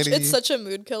It's reminding it's you. such a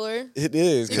mood killer. it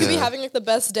is. You could be having like the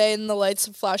best day and the lights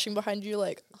flashing behind you,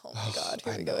 like, oh my god,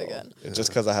 here we go again. Just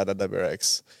because I had a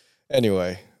WRX.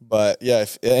 Anyway, but yeah,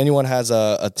 if anyone has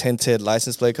a tinted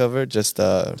license plate cover, just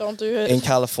Don't do it. in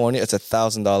California, it's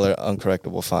 $1,000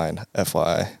 uncorrectable fine.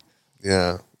 FYI.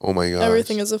 Yeah. Oh my god.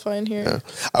 Everything is a fine here. Yeah.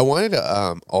 I wanted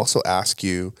to also ask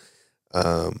you,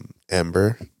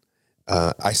 Amber.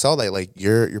 I saw that like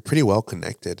you're pretty well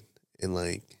connected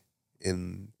in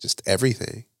just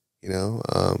everything.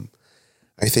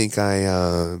 I think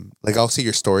I'll see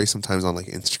your stories sometimes on like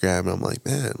Instagram, and I'm like,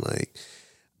 man, like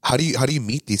how do you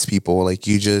meet these people? Like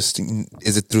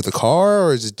is it through the car,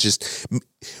 or is it just?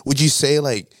 Would you say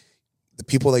like the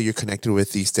people that you're connected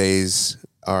with these days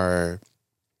are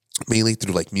mainly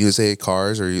through like music,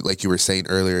 cars, or like you were saying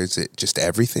earlier, is it just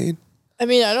everything? I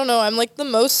mean, I don't know. I'm like the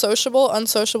most sociable,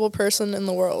 unsociable person in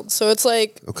the world. So it's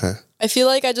like, Okay. I feel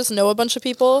like I just know a bunch of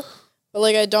people, but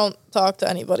like I don't talk to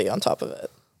anybody on top of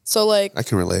it. So like, I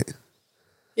can relate.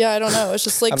 yeah, I don't know. It's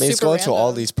just like I mean, it's super going to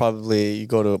all random. these. You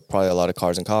go to probably a lot of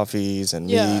cars and coffees and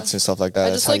Yeah. meets and stuff like that. I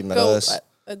That's just how like you met go. us.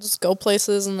 I just go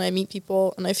places and I meet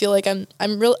people, and I feel like I'm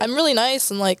really nice,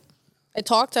 and like I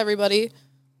talk to everybody.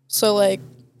 So like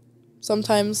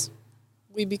sometimes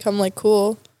we become like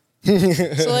cool. So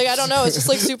like I don't know. It's just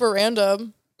like super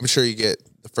random. I'm sure you get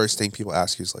the first thing people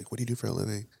ask you is like, what do you do for a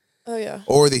living? Oh yeah.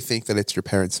 Or they think that it's your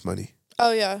parents' money,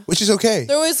 Oh yeah. which is okay.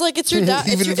 They're always like, it's your dad.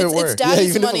 Even if it were. It's daddy's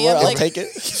even if money. it were, I'm I'll like, take it.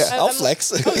 Yeah, I'll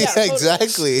flex. Oh, yeah, totally.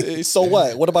 Exactly. So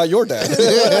what? What about your dad? That's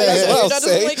what Your I'll dad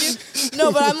say. doesn't like you?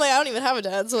 No, but I'm like, I don't even have a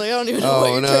dad, so like, I don't even know Oh,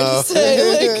 what you're trying to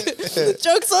say. Like, the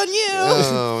joke's on you.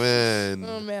 Oh man.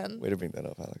 Oh man. Way to bring that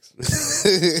up, Alex.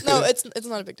 No, it's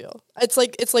not a big deal. It's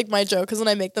like my joke because when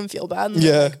I make them feel bad. And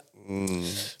Yeah.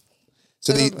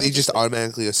 So they just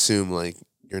automatically assume like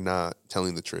you're not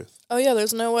telling the truth. Oh yeah,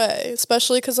 there's no way,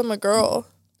 especially because I'm a girl.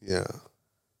 Yeah.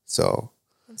 So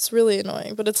It's really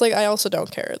annoying, but it's like I also don't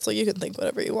care. It's like you can think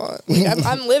whatever you want. Like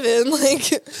I'm living.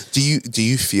 Like, do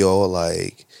you feel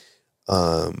like,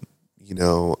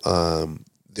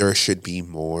 there should be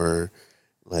more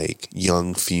like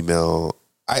young female?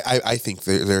 I think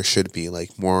there should be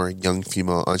like more young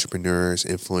female entrepreneurs,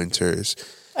 influencers.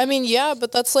 I mean, yeah,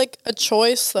 but that's like a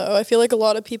choice, though. I feel like a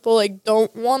lot of people like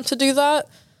don't want to do that.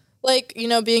 Like,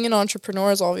 being an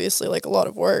entrepreneur is obviously like a lot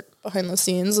of work behind the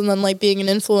scenes, and then like being an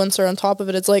influencer on top of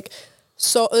it, it's like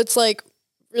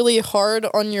really hard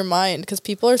on your mind because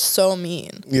people are so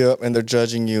mean. Yep, and they're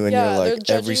judging you, and you're like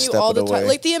every step of the way.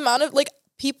 Like the amount of like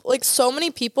people, like so many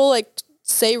people like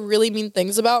say really mean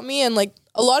things about me, and like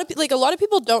a lot of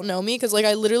people don't know me because like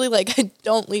I literally like I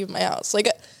don't leave my house. Like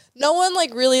no one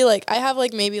like really like I have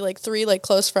like maybe like 3 like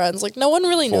close friends. Like no one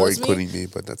really knows me. 4 including me,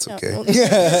 but that's okay. Well,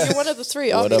 you're one of the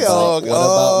 3. What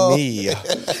Obviously.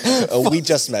 about me? We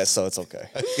just met, so it's okay.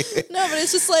 No, but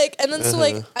it's just like, and then so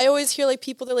like I always hear like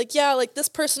people, they're like, yeah, like this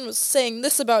person was saying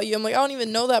this about you. I'm like, I don't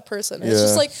even know that person. And It's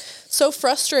just like so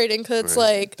frustrating because it's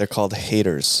like They're called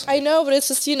haters. I know, but it's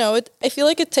just I feel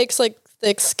like it takes like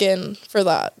thick skin for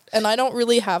that, and I don't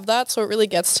really have that, so it really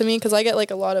gets to me because I get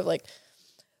like a lot of like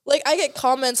I get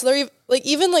comments. They're like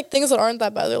even like things that aren't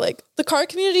that bad. They're like the car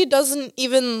community doesn't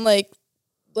even like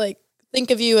think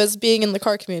of you as being in the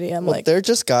car community. I'm like they're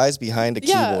just guys behind a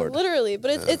yeah, keyboard. literally.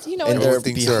 But it's And Everyone they're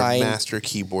thinks behind- they're master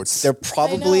keyboards. They're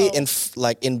probably I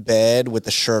know. in bed with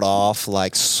the shirt off,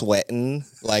 like sweating,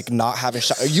 like not having.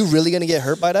 Are you really gonna get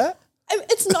hurt by that?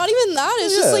 it's not even that.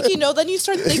 It's just like then you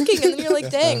start thinking, and then you're like,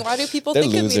 dang, why do people They're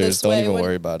think of me losers. this Don't way? even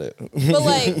worry about it. But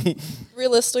like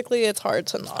realistically, it's hard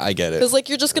to not. I get it. Because like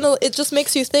you're just gonna. It just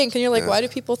makes you think, and you're like, why do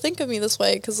people think of me this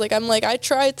way? Because like I'm like I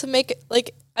try to make it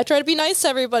like I try to be nice to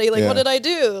everybody. Like what did I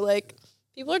do? Like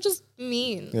people are just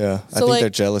mean. Yeah, I So, think like- they're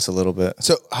jealous a little bit.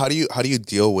 So how do you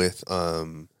deal with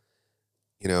when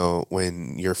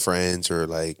your friends or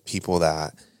like people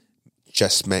that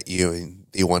just met you and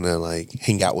they want to like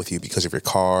hang out with you because of your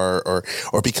car or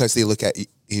because they look at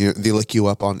they look you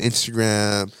up on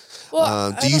Instagram.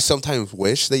 Well, Do you sometimes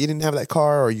wish that you didn't have that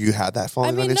car or you had that I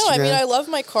following mean, on no. Instagram? I mean, I love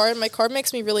my car, and my car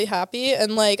makes me really happy,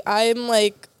 and like I'm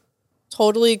like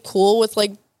totally cool with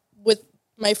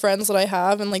my friends that I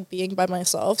have and like being by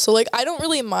myself. So like I don't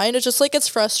really mind. It's just like it's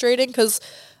frustrating because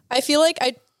I feel like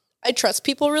I trust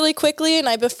people really quickly and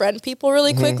I befriend people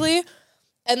really quickly.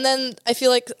 And then I feel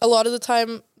like a lot of the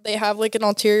time they have like an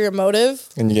ulterior motive,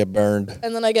 And you get burned.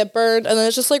 and then I get burned, and then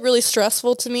it's just like really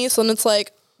stressful to me. So then it's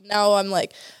like now I'm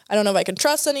like I don't know if I can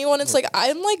trust anyone. It's like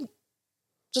I'm like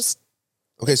just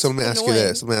Okay, so let me ask you annoying.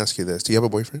 this. Let me ask you this. Do you have a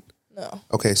boyfriend? no.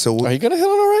 Okay, so Are you gonna hit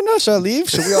on her right now? Should I leave?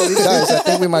 Should we all leave? Guys, I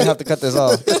think we might have to cut this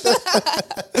off.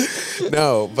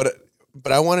 no,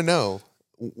 but I want to know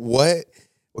what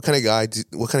kind of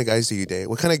guys do you date?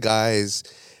 What kind of guys?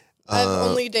 I've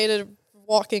only dated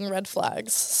walking red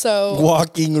flags. So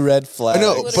Walking red flag. I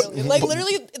know. literally,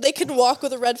 literally, they could walk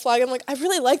with a red flag. I'm like, I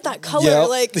really like that color. Yep.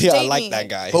 Like, Yeah, I date like me. that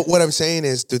guy. But what I'm saying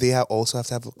is, do they also have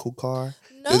to have a cool car?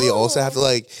 Do they also have to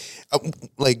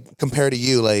like compare to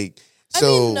you? Like, so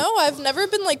I mean, no, I've never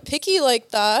been like picky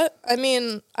like that. I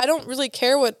mean, I don't really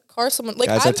care what car someone like.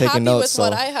 Guys are I'm taking happy notes,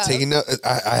 with what so I have. taking note,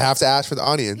 I have to ask for the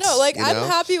audience. No, like you I'm know?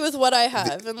 happy with what I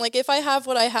have, and like if I have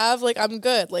what I have, like I'm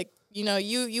good. Like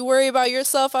you worry about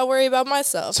yourself, I worry about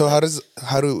myself. So how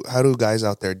do guys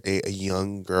out there date a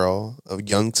young girl, a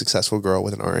young successful girl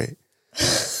with an R8?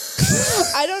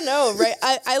 I don't know, right?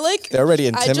 I like. They're already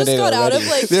I just intimidated got out of already.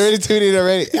 like. They're already tuning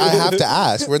already. I have to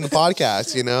ask. We're in the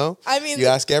podcast, you know. I mean, you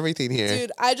ask everything here.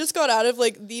 Dude, I just got out of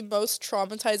like the most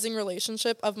traumatizing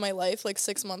relationship of my life like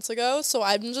 6 months ago. So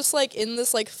I'm just like in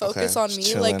this like focus Okay, on just me.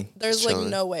 chilling. Like there's Just like chilling.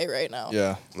 no way right now.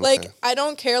 Yeah. Like Okay. I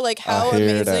don't care like how I hear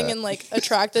amazing that. and like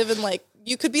attractive and like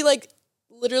you could be like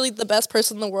literally the best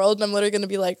person in the world and I'm literally gonna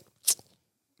be like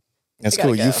That's I gotta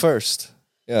cool. You go. first.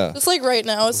 Yeah. just like right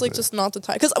now it's like just not the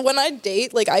time. Because when I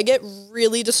date, like I get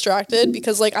really distracted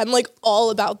because like I'm like all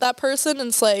about that person and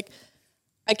it's like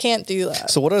I can't do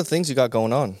that. So what are the things you got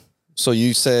going on? So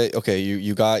you say, okay,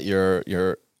 you got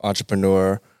your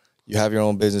entrepreneur, you have your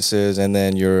own businesses, and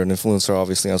then you're an influencer,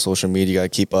 obviously, on social media. You got to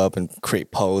keep up and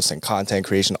create posts and content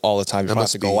creation all the time. You're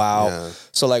supposed to go out. Yeah.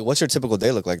 So, like, what's your typical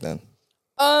day look like then?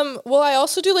 Well, I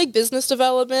also do like business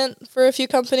development for a few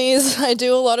companies. I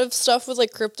do a lot of stuff with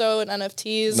like crypto and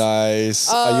NFTs.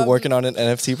 Nice. Are you working on an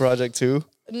NFT project too?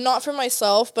 Not for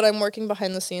myself, but I'm working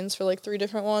behind the scenes for like 3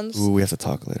 different ones. Ooh, we have to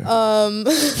talk later.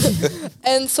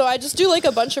 And so I just do like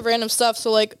a bunch of random stuff.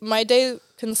 So like my day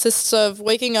consists of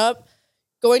waking up,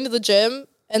 going to the gym,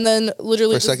 and then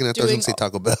literally for a second I thought you were gonna say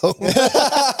Taco Bell.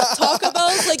 Taco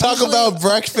Bell's like Taco Bell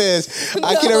breakfast. No.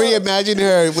 I can already imagine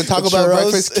her when Taco Bell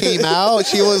breakfast came out.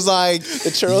 She was like the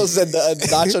churros and the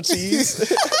nacho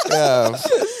cheese. Yeah.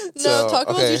 No,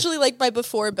 Taco Bell's usually like my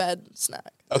before bed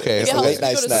snack. Okay, it's a late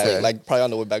night snack, like probably on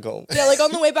the way back home. Yeah, like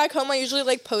on the way back home, I usually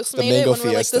like Postmate it when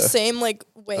we're like the same like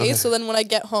way. Okay. So then when I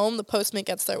get home, the Postmate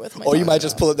gets there with my. Or you might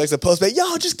just pull up next to Postmate.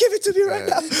 Yo, just give it to me right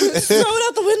now. Throw it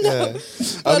out the window.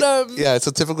 Yeah. But yeah, it's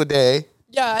a typical day.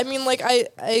 Yeah, I mean, like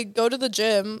I go to the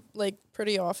gym like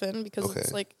pretty often because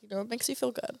it's like it makes you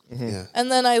feel good. Mm-hmm. Yeah.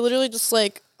 And then I literally just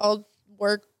like I'll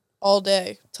work all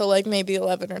day till like maybe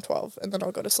 11 or 12, and then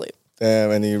I'll go to sleep.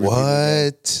 Damn, and you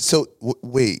what? So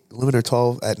wait, 11 or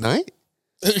 12 at night?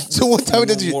 So what time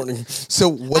did you? Morning. So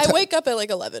what? I wake up at like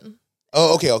 11.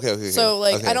 Oh, okay. So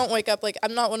like I don't wake up like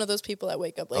I'm not one of those people that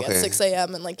wake up like at 6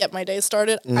 a.m. and like get my day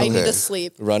started. I need to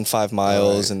sleep. Run 5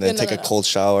 miles and then take a cold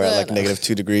shower at like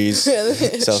 -2 degrees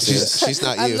Celsius. She's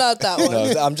not you. I'm not that one. No,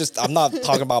 I'm not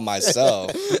talking about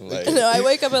myself. Like. No, I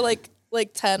wake up at like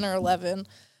 10 or 11.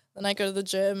 Then I go to the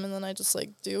gym and then I just like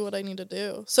do what I need to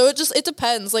do. So it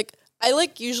depends. Like I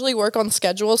like usually work on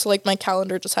schedule, so like my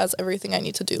calendar just has everything I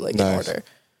need to do like in order.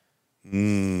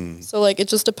 So like it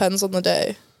just depends on the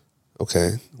day.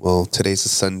 Okay. Well, today's a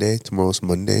Sunday. Tomorrow's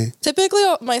Monday. Typically,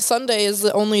 my Sunday is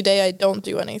the only day I don't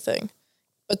do anything.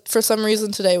 But for some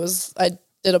reason today I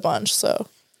did a bunch. So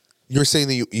you were saying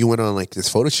that you went on like this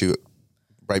photo shoot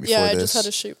right before this. Yeah, I just had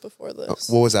a shoot before this.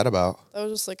 What was that about? That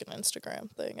was just like an Instagram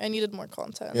thing. I needed more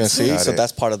content. Yeah, see? So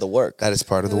that's part of the work. That is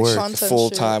part of the work.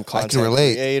 Full-time content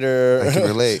creator. I can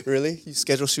relate. Really? You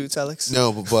schedule shoots, Alex?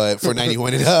 No, but for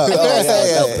 91 and up.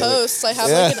 Posts. I have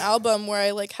like an album where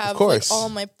I like have like all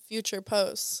my future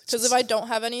posts. Because if I don't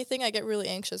have anything, I get really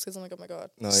anxious because I'm like, oh my God.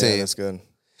 No, yeah, that's good.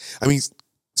 I mean,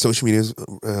 social media is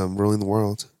ruling the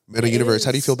world. Meta Universe.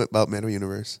 How do you feel about Meta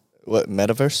Universe? What,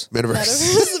 Metaverse?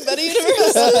 Metaverse? Meta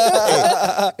Universe?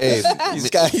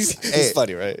 He's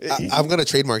funny, right? I'm going to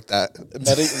trademark that.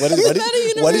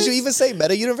 What did you even say?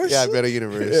 Meta Universe? Yeah, Meta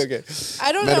Universe. Okay.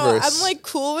 I don't know. I'm like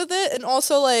cool with it and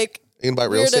also like you can buy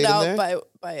real estate weirded out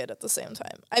by it at the same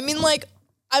time. I mean, like,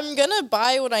 I'm going to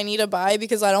buy what I need to buy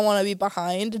because I don't want to be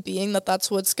behind, being that that's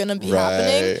what's going to be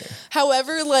happening.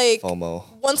 However, like, FOMO.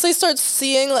 Once I start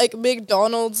seeing, like,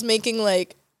 McDonald's making,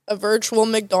 like, a virtual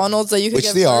McDonald's that you can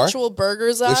get virtual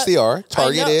burgers at. Which they are.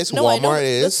 Target is. Walmart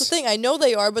is. That's the thing. I know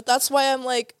they are, but that's why I'm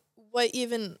like, what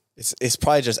even? It's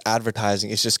probably just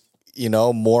advertising. It's just,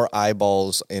 more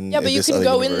eyeballs in Yeah, but you can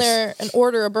go in there and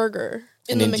order a burger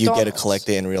in the McDonald's. And then you get to collect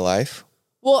it in real life?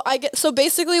 Well, so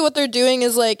basically what they're doing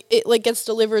is like it like gets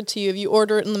delivered to you if you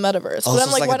order it in the metaverse. Oh, but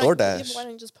I'm like, why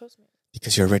don't you just post me?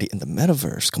 Because you're already in the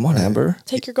metaverse. Come on, Amber.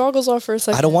 Take your goggles off for a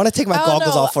second. I don't want to take my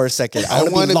goggles off for a second. I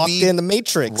want to be locked in the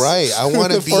Matrix. Right. I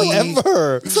want to be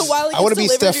forever. So while it gets delivered,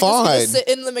 you're just gonna sit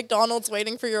in the McDonald's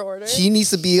waiting for your order. He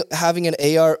needs to be having an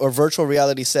AR or virtual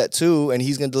reality set too, and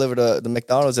he's gonna deliver the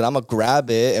McDonald's, and I'm gonna grab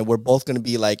it, and we're both gonna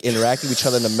be like interacting with each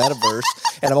other in the metaverse,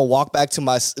 and I'm gonna walk back to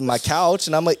my couch,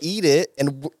 and I'm gonna eat it,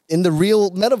 and in the real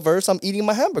metaverse, I'm eating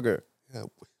my hamburger. Yeah.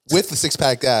 With the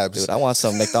 6-pack abs. Dude, I want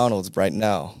some McDonald's right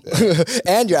now.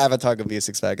 And your avatar could be a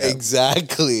 6-pack abs.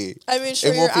 Exactly. I mean,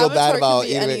 sure, your avatar could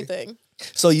be anything.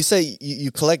 So you say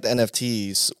you collect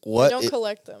NFTs. I don't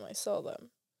collect them. I sell them.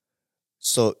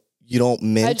 So you don't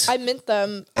mint? I mint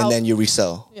them. And then you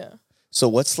resell? Yeah. So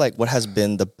what has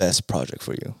been the best project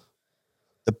for you?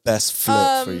 The best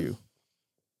flip for you?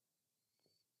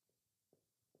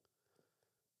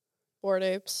 Bored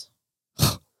Apes.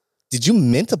 Did you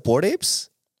mint a Bored Apes?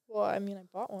 Well, I mean, I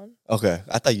bought one. Okay.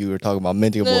 I thought you were talking about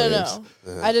minting a Bored Apes.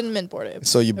 No. I didn't mint Bored Apes.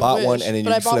 So you bought one and then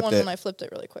you flipped it. But I bought one and I flipped it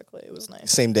really quickly. It was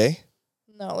nice. Same day?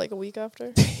 No, like a week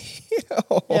after.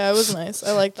 Yeah, it was nice.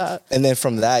 I like that. And then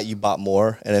from that, you bought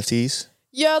more NFTs?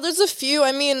 Yeah, there's a few.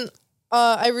 I mean,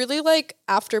 I really like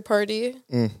After Party.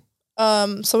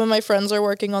 Some of my friends are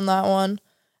working on that one.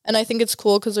 And I think it's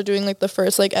cool because they're doing like the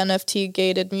first like NFT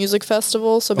gated music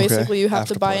festival. So basically you have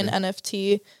to buy an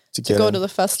NFT to go to the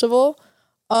festival.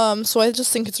 So I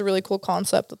just think it's a really cool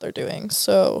concept that they're doing.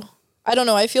 So I don't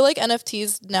know. I feel like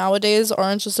NFTs nowadays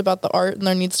aren't just about the art, and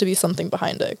there needs to be something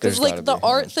behind it. Because like the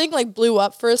art thing like blew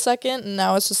up for a second, and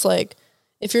now it's just like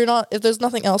if there's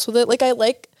nothing else with it. Like I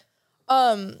like,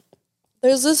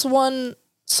 there's this one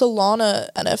Solana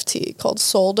NFT called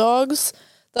Soul Dogs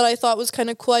that I thought was kind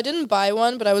of cool. I didn't buy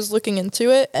one, but I was looking into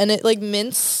it, and it like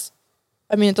mints.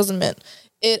 I mean, it doesn't mint.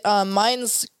 It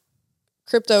mines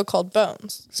crypto called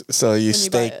Bones. So you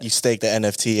stake the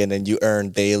NFT and then you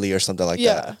earn daily or something like that.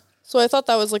 Yeah. So I thought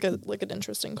that was like an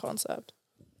interesting concept.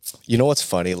 You know what's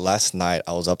funny? Last night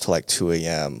I was up to like 2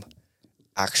 a.m.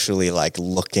 actually like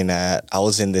looking at. I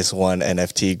was in this one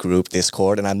NFT group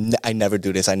Discord, and I never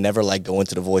do this. I never like go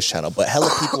into the voice channel, but hella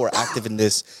people were active in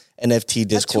this NFT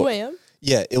Discord. At 2 a.m.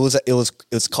 Yeah, it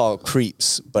was called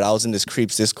Creeps, but I was in this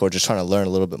Creeps Discord just trying to learn a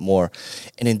little bit more.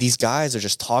 And then these guys are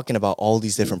just talking about all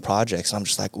these different projects. And I'm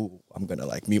just like, ooh, I'm going to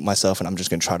like mute myself and I'm just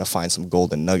going to try to find some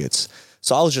golden nuggets.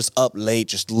 So I was just up late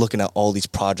just looking at all these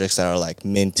projects that are like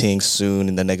minting soon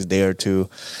in the next day or two.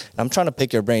 And I'm trying to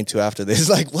pick your brain too after this.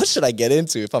 Like, what should I get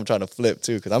into if I'm trying to flip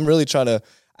too? Because I'm really I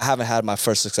haven't had my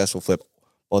first successful flip.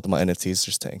 Both of my NFTs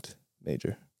just tanked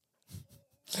major.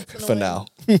 For now.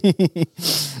 I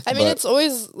mean, it's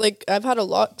always like I've had a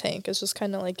lot tank. It's just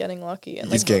kind of like getting lucky, and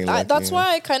like that's why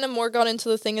I kind of more got into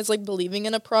the thing is like believing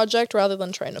in a project rather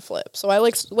than trying to flip. So I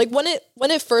like when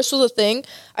it first was a thing,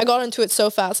 I got into it so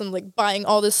fast and like buying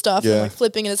all this stuff and like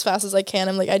flipping it as fast as I can.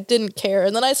 I'm like I didn't care,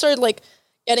 and then I started like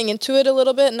getting into it a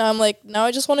little bit. And now I'm like now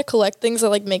I just want to collect things that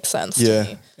like make sense. To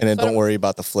me. And then don't worry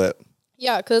about the flip.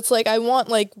 Yeah, because it's like I want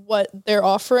like what they're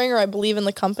offering, or I believe in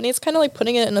the company. It's kind of like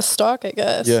putting it in a stock, I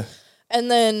guess. Yeah. And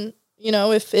then, you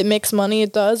know, if it makes money,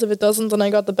 it does. If it doesn't, then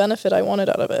I got the benefit I wanted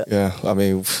out of it. Yeah, I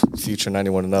mean, future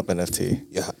 91 and up NFT.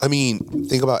 Yeah, I mean,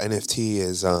 think about NFT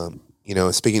as, you know,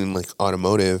 speaking in like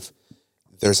automotive,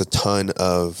 there's a ton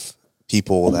of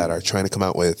people that are trying to come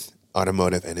out with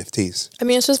automotive NFTs. I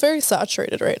mean, it's just very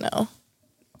saturated right now.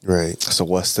 Right. So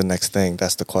what's the next thing?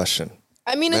 That's the question.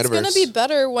 I mean, it's going to be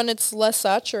better when it's less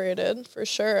saturated, for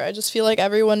sure. I just feel like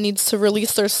everyone needs to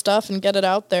release their stuff and get it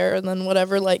out there, and then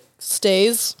whatever, like,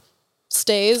 stays,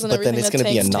 and but then it's going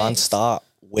to be a nonstop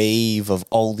wave of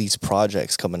all these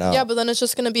projects coming out. Yeah, but then it's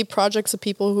just going to be projects of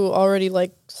people who already,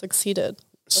 like, succeeded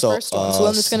the first one. So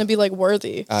then it's going to be, like,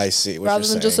 worthy. I see what rather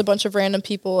you're than just a bunch of random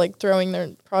people, like, throwing their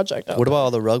project out. What about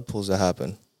all the rug pulls that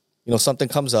happen? You know, something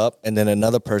comes up and then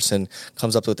another person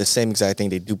comes up with the same exact thing.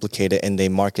 They duplicate it and they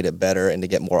market it better and they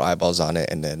get more eyeballs on it.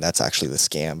 And then that's actually the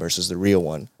scam versus the real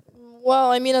one.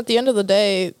 Well, I mean, at the end of the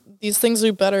day, these things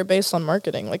do better based on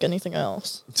marketing like anything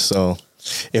else. So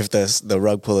if the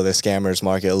rug pull of the scammers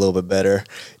market a little bit better,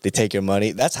 they take your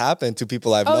money. That's happened to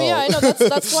people I've known. Oh, yeah, I know.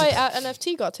 That's why at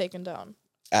NFT got taken down.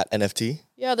 At NFT?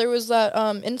 Yeah, there was that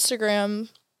Instagram.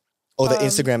 Oh, the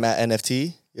Instagram at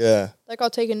NFT? Yeah. That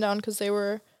got taken down because they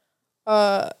were...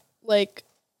 like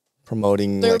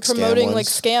promoting like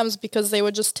scams because they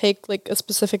would just take like a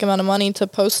specific amount of money to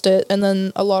post it, and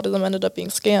then a lot of them ended up being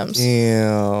scams.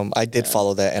 Damn, I did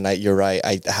follow that, and you're right.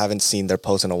 I haven't seen their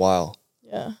posts in a while.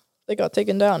 Yeah, they got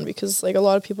taken down because like a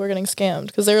lot of people are getting scammed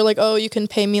because they were like, oh, you can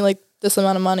pay me like this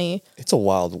amount of money. It's a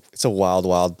wild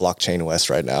blockchain west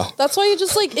right now. That's why you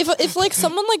just like if like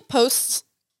someone like posts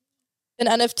an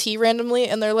NFT randomly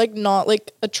and they're like not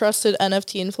like a trusted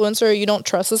NFT influencer, you don't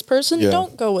trust this person,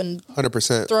 don't go and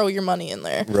 100% throw your money in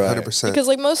there. Right. 100%. Because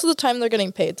like most of the time they're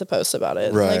getting paid to post about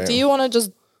it. Right. Like, do you want to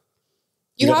just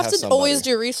you have to somebody. always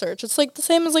do research. It's like the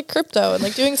same as like crypto and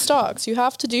like doing stocks. You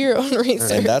have to do your own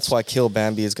research. And that's why Kill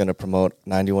Bambi is going to promote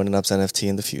 91 and Up's NFT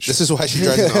in the future. This is why she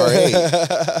drives an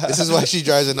R8. This is why she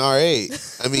drives an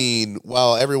R8. I mean,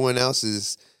 while everyone else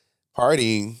is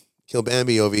partying, Kill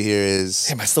Bambi over here is...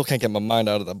 Damn, I still can't get my mind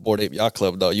out of the Bored Ape Yacht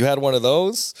Club, though. You had one of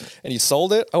those, and you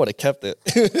sold it? I would have kept it.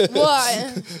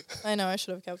 Well, I know, I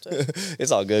should have kept it.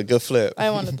 It's all good. Good flip. I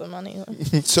wanted the money.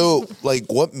 So, like,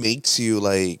 what makes you,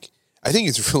 like... I think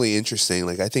it's really interesting.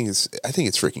 Like, I think it's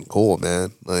freaking cool,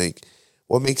 man. Like,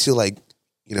 what makes you, like,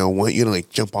 you know, want you to, like,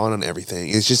 jump on everything?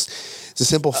 It's a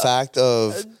simple fact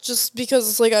of... Just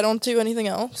because, like, I don't do anything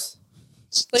else.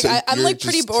 Like, So I'm, like,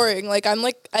 pretty just- boring. Like, I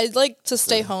like to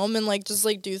stay home and, like, just,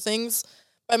 like, do things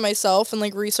by myself and,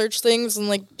 like, research things and,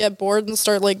 like, get bored and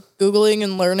start, like, Googling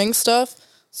and learning stuff.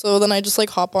 So then I just, like,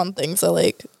 hop on things that,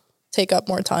 like, take up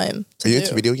more time to Are you do.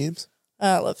 into video games?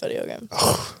 I love video games.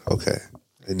 Oh, okay.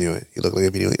 I knew it. You look like a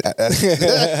video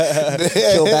game.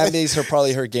 Kill Bambi's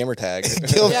probably her gamer tag.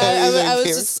 Yeah,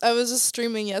 I was just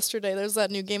streaming yesterday. There's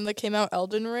that new game that came out,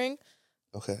 Elden Ring.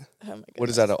 Okay. Oh my God. What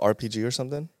is that, an RPG or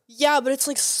something? Yeah, but it's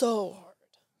like so hard.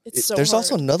 It's so There's hard.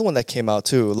 also another one that came out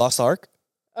too, Lost Ark.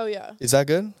 Oh yeah. Is that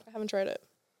good? I haven't tried it.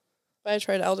 But I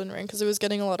tried Elden Ring because it was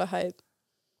getting a lot of hype.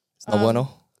 No bueno.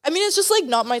 I mean, it's just like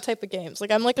not my type of games.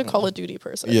 Like I'm like a Call of Duty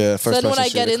person. Yeah, so then when I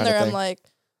get in there, I'm like,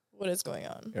 what is going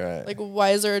on? Right. Like,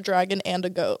 why is there a dragon and a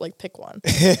goat? Like, pick one.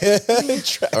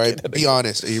 All right, be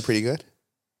honest. Are you pretty good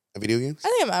at video games? I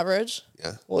think I'm average.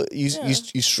 Yeah. Well, you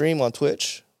stream on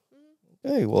Twitch.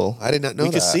 Okay, well, I did not know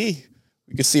we could see.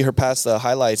 We could see her pass the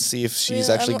highlights, see if she's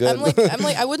actually good. I'm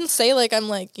like, I wouldn't say like I'm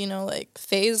like, you know, like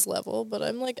phase level, but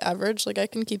I'm like average. Like I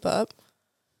can keep up.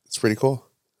 It's pretty cool.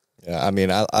 Yeah, I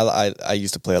mean, I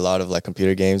used to play a lot of like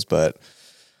computer games, but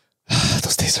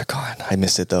those days are gone. I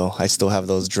miss it though. I still have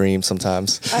those dreams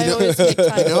sometimes. I always take time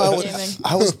for gaming.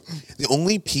 I was the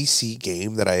only PC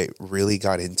game that I really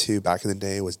got into back in the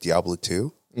day was Diablo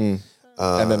 2.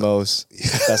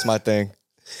 MMOs. That's my thing.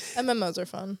 MMOs are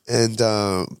fun. And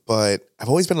but I've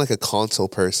always been like a console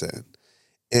person.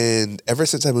 And ever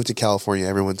since I moved to California,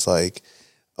 everyone's like,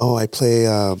 "Oh, I play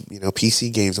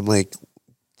PC games." I'm like,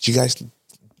 did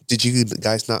you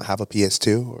guys not have a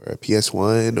PS2 or a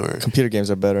PS1 or Computer games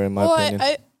are better in my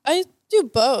opinion. I do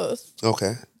both.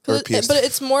 Okay. But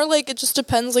it's more like it just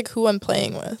depends like who I'm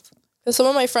playing with. Because some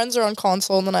of my friends are on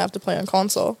console and then I have to play on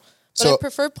console. But I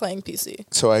prefer playing PC.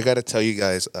 So I got to tell you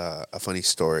guys a funny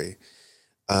story.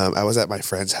 I was at my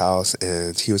friend's house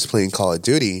and he was playing Call of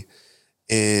Duty,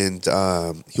 and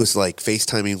he was like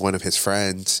FaceTiming one of his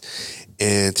friends,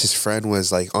 and his friend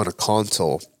was like on a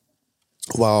console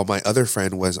while my other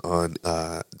friend was on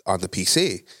the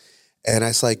PC. And I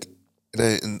was like,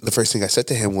 and the first thing I said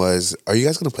to him was, "Are you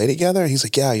guys going to play together?" And he's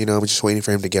like, "Yeah, I'm just waiting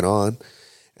for him to get on."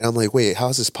 And I'm like, "Wait, how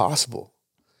is this possible?"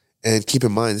 And keep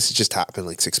in mind, this just happened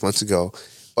like 6 months ago.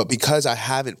 But because I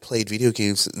haven't played video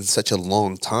games in such a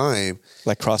long time.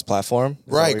 Like cross-platform?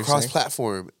 Right,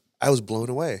 cross-platform. I was blown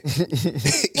away.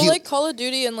 Well, like Call of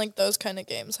Duty and like those kind of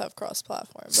games have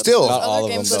cross-platform. But still, not all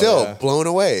of them, still yeah. blown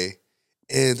away.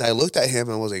 And I looked at him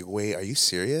and I was like, "Wait, are you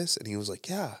serious?" And he was like,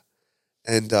 "Yeah."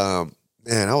 And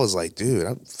man, I was like,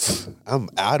 "Dude, I'm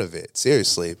out of it.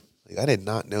 Seriously. Like, I did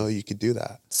not know you could do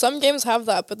that." Some games have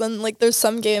that, but then like there's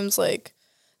some games like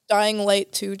Dying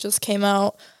Light 2 just came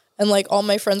out. And, like, all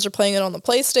my friends are playing it on the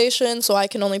PlayStation, so I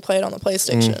can only play it on the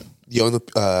PlayStation. You own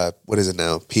the, what is it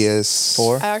now?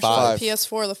 PS4? I actually have a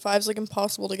PS4. The 5's, like,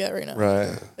 impossible to get right now.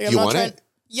 Right. Like, You want it?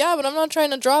 Yeah, but I'm not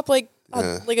trying to drop, like,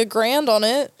 $1,000 on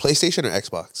it. PlayStation or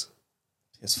Xbox?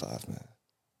 PS5, man.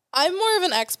 I'm more of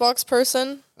an Xbox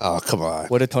person. Oh, come on.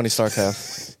 What did Tony Stark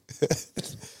have?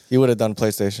 He would have done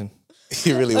PlayStation.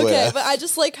 He really would. Okay, but I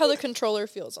just like how the controller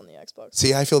feels on the Xbox.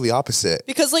 See, I feel the opposite.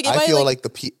 Because, like, if I feel like the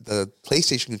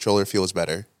PlayStation controller feels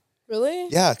better. Really?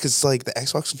 Yeah, because, like, the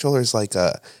Xbox controller is like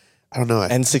I don't know.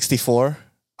 N64?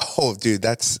 Oh, dude,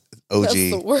 that's OG. That's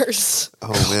the worst.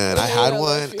 Oh, man. I had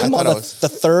one. Come on, the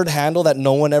third handle that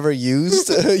no one ever used.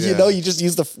 You just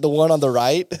use the one on the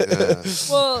right.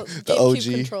 Well, The GameCube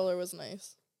OG. controller was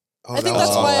nice. Oh, I think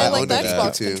that's why I like owned the a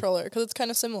Xbox too. controller, because it's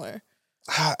kind of similar.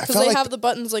 I Because felt they like have the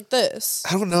buttons like this.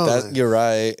 I don't know. You're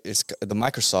right. It's the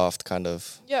Microsoft kind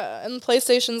of. Yeah, and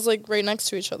PlayStation's like right next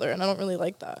to each other, and I don't really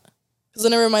like that. Because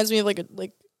then it reminds me of like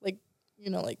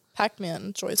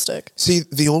Pac-Man joystick. See,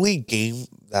 the only game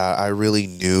that I really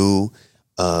knew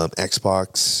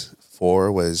Xbox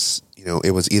for was,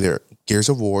 it was either Gears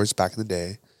of Wars back in the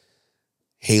day,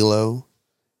 Halo,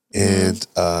 and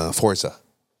Forza.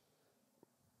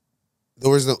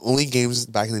 Those were the only games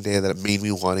back in the day that made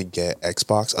me want to get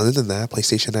Xbox. Other than that,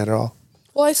 PlayStation at all.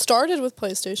 Well, I started with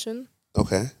PlayStation.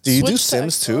 Okay. Do you do Switched to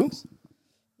Sims too? Xbox.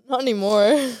 Not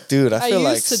anymore. Dude, I feel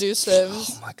like used to do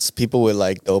Sims. people with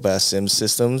like dope ass Sim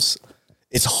systems,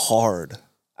 it's hard.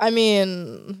 I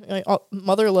mean, like,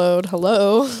 Motherload,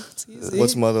 hello. It's easy.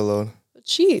 What's Motherload? The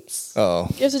cheats? Oh.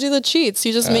 You have to do the cheats.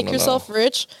 You just I make don't yourself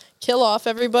rich, kill off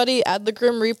everybody, add the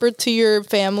Grim Reaper to your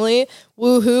family,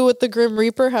 woohoo with the Grim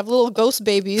Reaper, have little ghost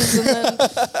babies, and then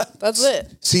that's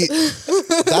it. See,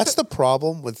 that's the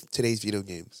problem with today's video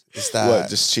games. Is that What,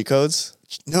 just cheat codes?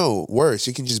 no worse?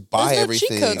 You can just buy There's no everything.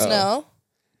 cheat codes now.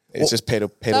 It's just pay to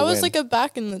That was win. like a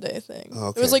back in the day thing. Oh,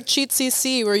 okay. It was like Cheat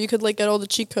CC where you could like get all the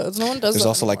cheat codes. No one does There's that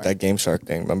also like anymore. that Game Shark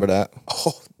thing. Remember that?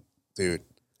 Oh, dude.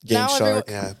 Game Now Shark.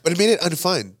 Yeah, but it made it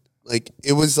unfun. Like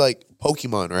it was like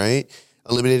Pokemon, right?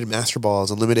 Unlimited Master Balls,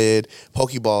 unlimited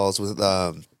Pokeballs with with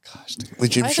I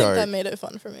think Gymshark. that made it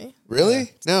fun for me.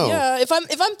 Really? No. Yeah, if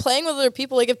I'm playing with other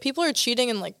people, like if people are cheating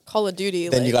in like Call of Duty,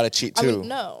 Then like, you gotta cheat I too. mean,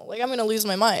 no, like I'm gonna lose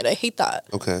my mind. I hate that.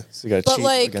 Okay. So you gotta But cheat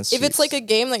like, against if it's like a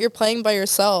game that you're playing by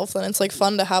yourself, then it's like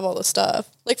fun to have all the stuff.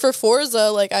 Like for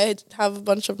Forza, like I have a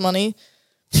bunch of money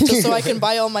just so I can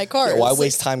buy all my cars. why Like,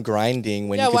 waste time grinding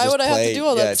when yeah, you can why just would I have play? to do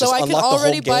all Yeah, that? So just I can unlock the whole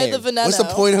already buy the game. Veneno. What's the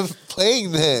point of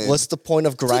playing then? What's the point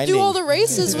of to grinding? do all the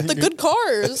races with the good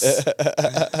cars.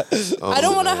 I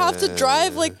don't want to have to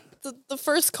drive like the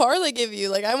first car they give you.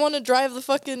 Like I want to drive the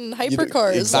fucking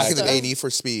hypercars. exactly. Back in the and day, Need for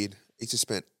Speed, it just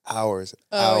spent hours,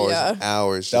 Oh, hours, yeah. and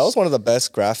hours. That was one of the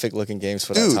best graphic looking games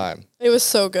for that Dude. time. It was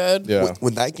so good. Yeah.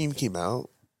 When that game came out,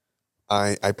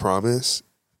 I promise,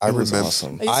 I It was remember.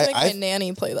 awesome. I used to make I my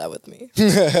nanny play that with me.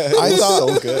 I thought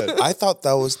so good. I thought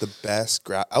that was the best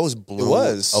I was blown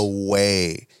was.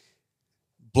 away.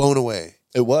 Blown away.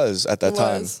 It was at that It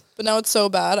time. was. But now it's so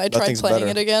bad. I tried Nothing's playing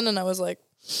better. it again and I was like,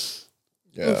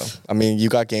 Yeah. I mean, you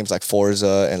got games like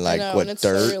Forza and like I know, what and it's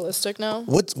so Dirt. realistic now.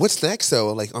 What's next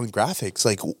though? Like on graphics,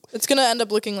 like It's gonna end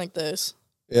up looking like this.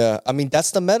 Yeah. I mean,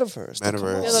 that's the metaverse. Come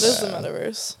Metaverse. on, Yeah, that is the man.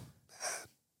 metaverse.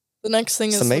 The next thing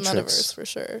It's is the the Matrix. metaverse for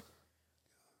sure.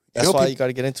 That's know, why peop- you got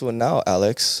to get into it now,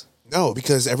 Alex. no,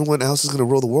 because everyone else is gonna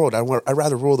rule the world. I'd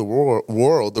rather rule the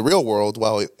world, the real world,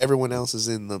 while everyone else is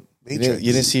in the You Matrix.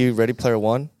 didn't see Ready Player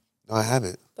One? No, I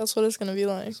haven't. That's what it's gonna be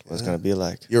like. What it's gonna be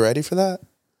like? You ready for that?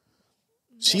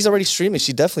 She's already streaming.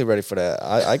 She's definitely ready for that.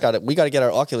 I got it. We got to get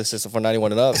our Oculus system for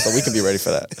 91 and up, so we can be ready for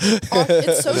that.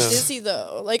 It's so dizzy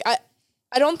though. Like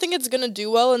I don't think it's gonna do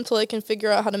well until I can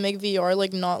figure out how to make VR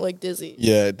like not like dizzy.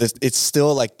 Yeah, it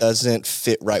still like doesn't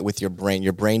fit right with your brain.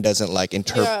 Your brain doesn't like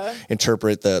Yeah.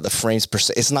 interpret the frames per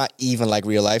se. It's not even like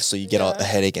real life, so you get Yeah. a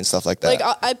headache and stuff like that.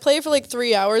 Like I play for like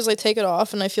 3 hours, I take it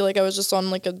off, and I feel like I was just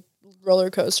on like a roller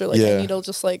coaster. Like Yeah. I need to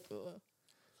just like.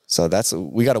 So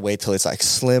we got to wait till it's like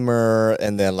slimmer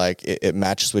and then like it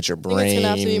matches with your I think brain. it's gonna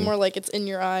have to be more like it's in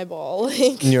your eyeball.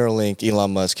 Like Neuralink,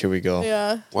 Elon Musk. Here we go.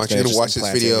 yeah. Watch gonna you gonna just watch this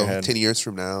implant it in your video head. 10 years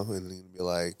from now and you'll be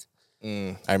like,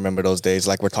 I remember those days.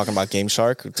 Like we're talking about Game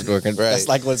Shark. That's Right.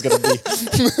 like what it's gonna be,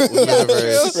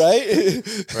 Metaverse.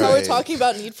 right? How we're Right. talking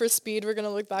about Need for Speed, we're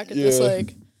gonna look back at this Yeah.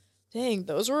 like, dang,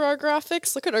 those were our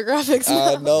graphics. Look at our graphics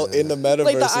now. No, in the metaverse,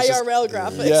 Like the it's just- IRL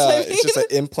graphics. yeah, I it's just mean.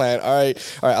 an implant. All right,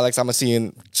 Alex, I'm gonna see you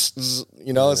in.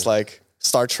 You know, it's like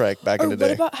Star Trek back Or in the what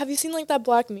day. about? Have you seen like that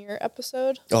Black Mirror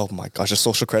episode? Oh my gosh, a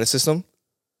social credit system.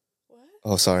 What?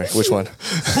 Oh, sorry. Which one?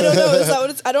 I don't know. Is that what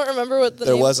it's? I don't remember what the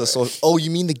There name was for a it. social. Oh, you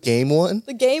mean the game one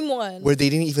The game one. where they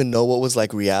didn't even know what was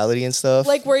like reality and stuff?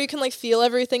 Like where you can like feel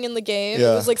everything in the game.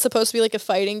 Yeah. It was like supposed to be like a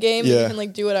fighting game. Yeah. You can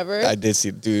like do whatever. I did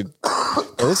see, dude.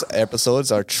 Those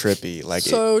episodes are trippy. Like,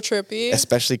 so trippy.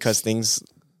 especially because things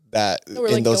that We're,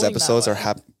 in like, those going that episodes are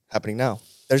way. happening now.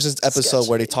 There's this episode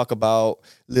where they Sketchy. talk about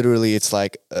literally it's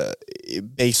like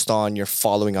based on your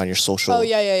following on your social. Oh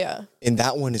yeah. And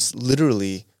that one is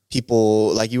literally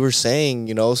people, like you were saying,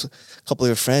 you know, a couple of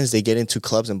your friends, they get into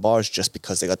clubs and bars just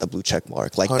because they got the blue check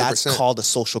mark. Like that's 100%. called a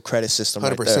social credit system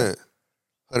right there.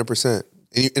 100%.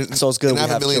 So it's good And we I have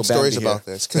a have million Kill Bambi stories about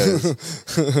this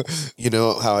because you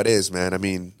know how it is, man. I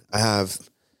mean,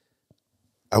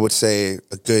 I would say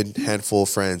a good handful of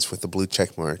friends with the blue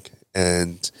check mark.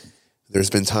 And there's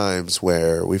been times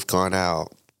where we've gone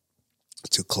out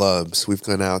to clubs, we've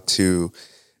gone out to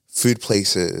food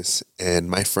places, and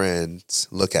my friends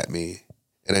look at me.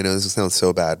 And I know this sounds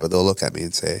so bad, but they'll look at me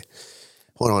and say,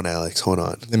 hold on, Alex, hold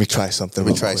on. Let me try something. Let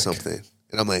me real try quick. something.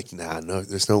 And I'm like, nah, no,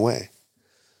 there's no way.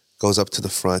 Goes up to the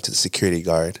front to the security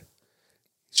guard,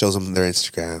 shows them their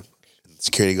Instagram.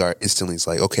 Security guard instantly is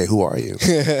like, okay, who are you?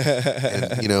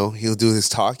 And, you know, he'll do his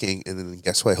talking, and then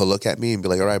guess what? He'll look at me and be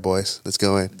like, all right, boys, let's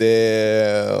go in.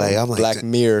 Damn. Like, I'm like, Black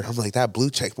Mirror. I'm like, that blue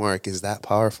check mark is that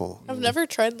powerful. I've never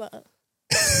tried that.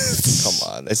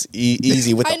 Come on, that's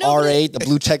easy with I the know, but R8, the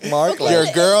blue check mark. Okay, Like, You're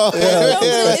a girl. I know,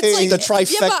 but it's like, The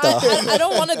trifecta. Yeah, but I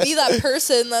don't want to be that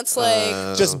person that's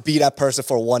like, just be that person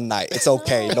for one night. It's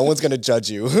okay. No one's gonna judge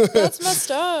you. that's messed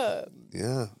up.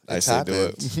 Yeah, I it's say do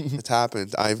happened. it. It's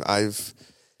happened. I've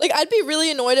Like I'd be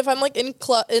really annoyed if I'm like in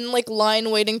like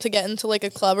line waiting to get into like a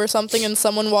club or something, and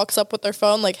someone walks up with their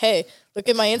phone like, "Hey, look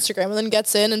at my Instagram," and then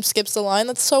gets in and skips the line.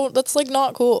 That's like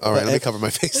not cool. all right. Let me cover my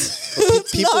face.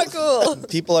 It's not cool.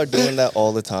 People are doing that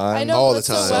all the time. I know all the that's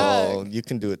so time. So whack. you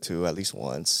can do it too, at least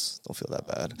once. Don't feel that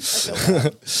bad. I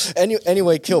feel bad.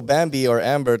 Anyway, Kill Bambi or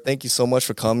Amber, thank you so much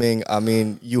for coming. I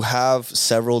mean, you have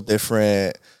several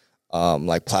different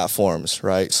like platforms,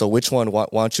 right? So which one? Why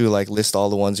don't you like list all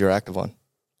the ones you're active on?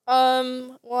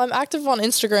 Well, I'm active on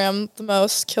Instagram the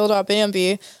most,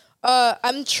 kill.bambi.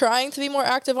 I'm trying to be more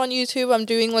active on YouTube.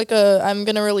 I'm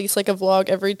gonna release like a vlog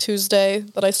every Tuesday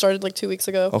that I started like 2 weeks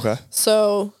ago. Okay.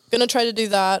 So gonna try to do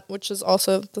that, which is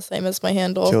also the same as my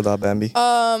handle. Kill.Bambi.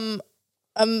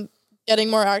 I'm getting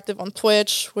more active on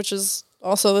Twitch, which is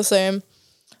also the same.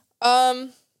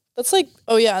 That's like,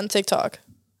 oh yeah, and TikTok.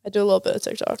 I do a little bit of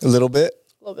TikTok. A little bit.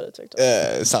 A little bit of TikTok.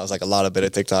 It sounds like a lot of bit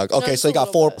of TikTok. Okay, it's so you a got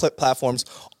little 4 bit. platforms,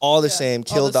 all the Yeah, same.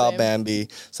 all the same. Kill.Bambi.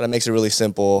 So that makes it really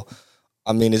simple.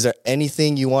 I mean, is there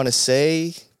anything you want to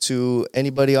say to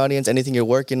anybody audience? Anything you're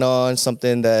working on?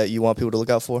 Something that you want people to look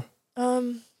out for?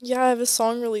 Yeah, I have a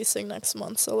song releasing next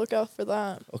month, so look out for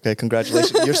that. Okay,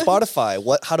 congratulations. Your Spotify.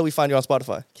 How do we find you on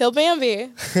Spotify? Kill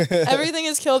Bambi. Everything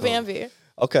is Kill Bambi.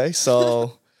 Okay,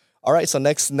 so all right, so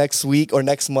next week or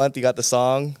next month you got the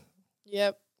song.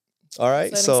 Yep. All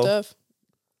right. Exciting So stuff.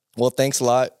 well, thanks a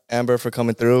lot, Amber, for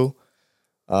coming through.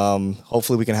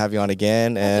 Hopefully we can have you on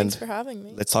again, and Thanks for having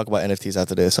me. let's talk about NFTs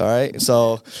after this. All right.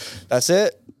 So that's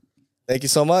it. Thank you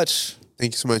so much.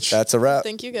 Thank you so much. That's a wrap.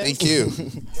 Thank you guys. Thank you.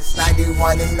 It's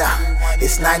 91 enough.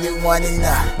 It's 91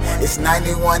 enough. It's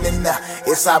 91 enough.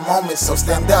 It's our moment, so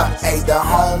stand up. Hey, the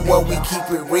home where we keep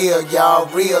it real, y'all.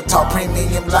 Real talk,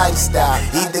 premium lifestyle.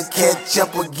 Either catch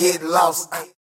up or get lost.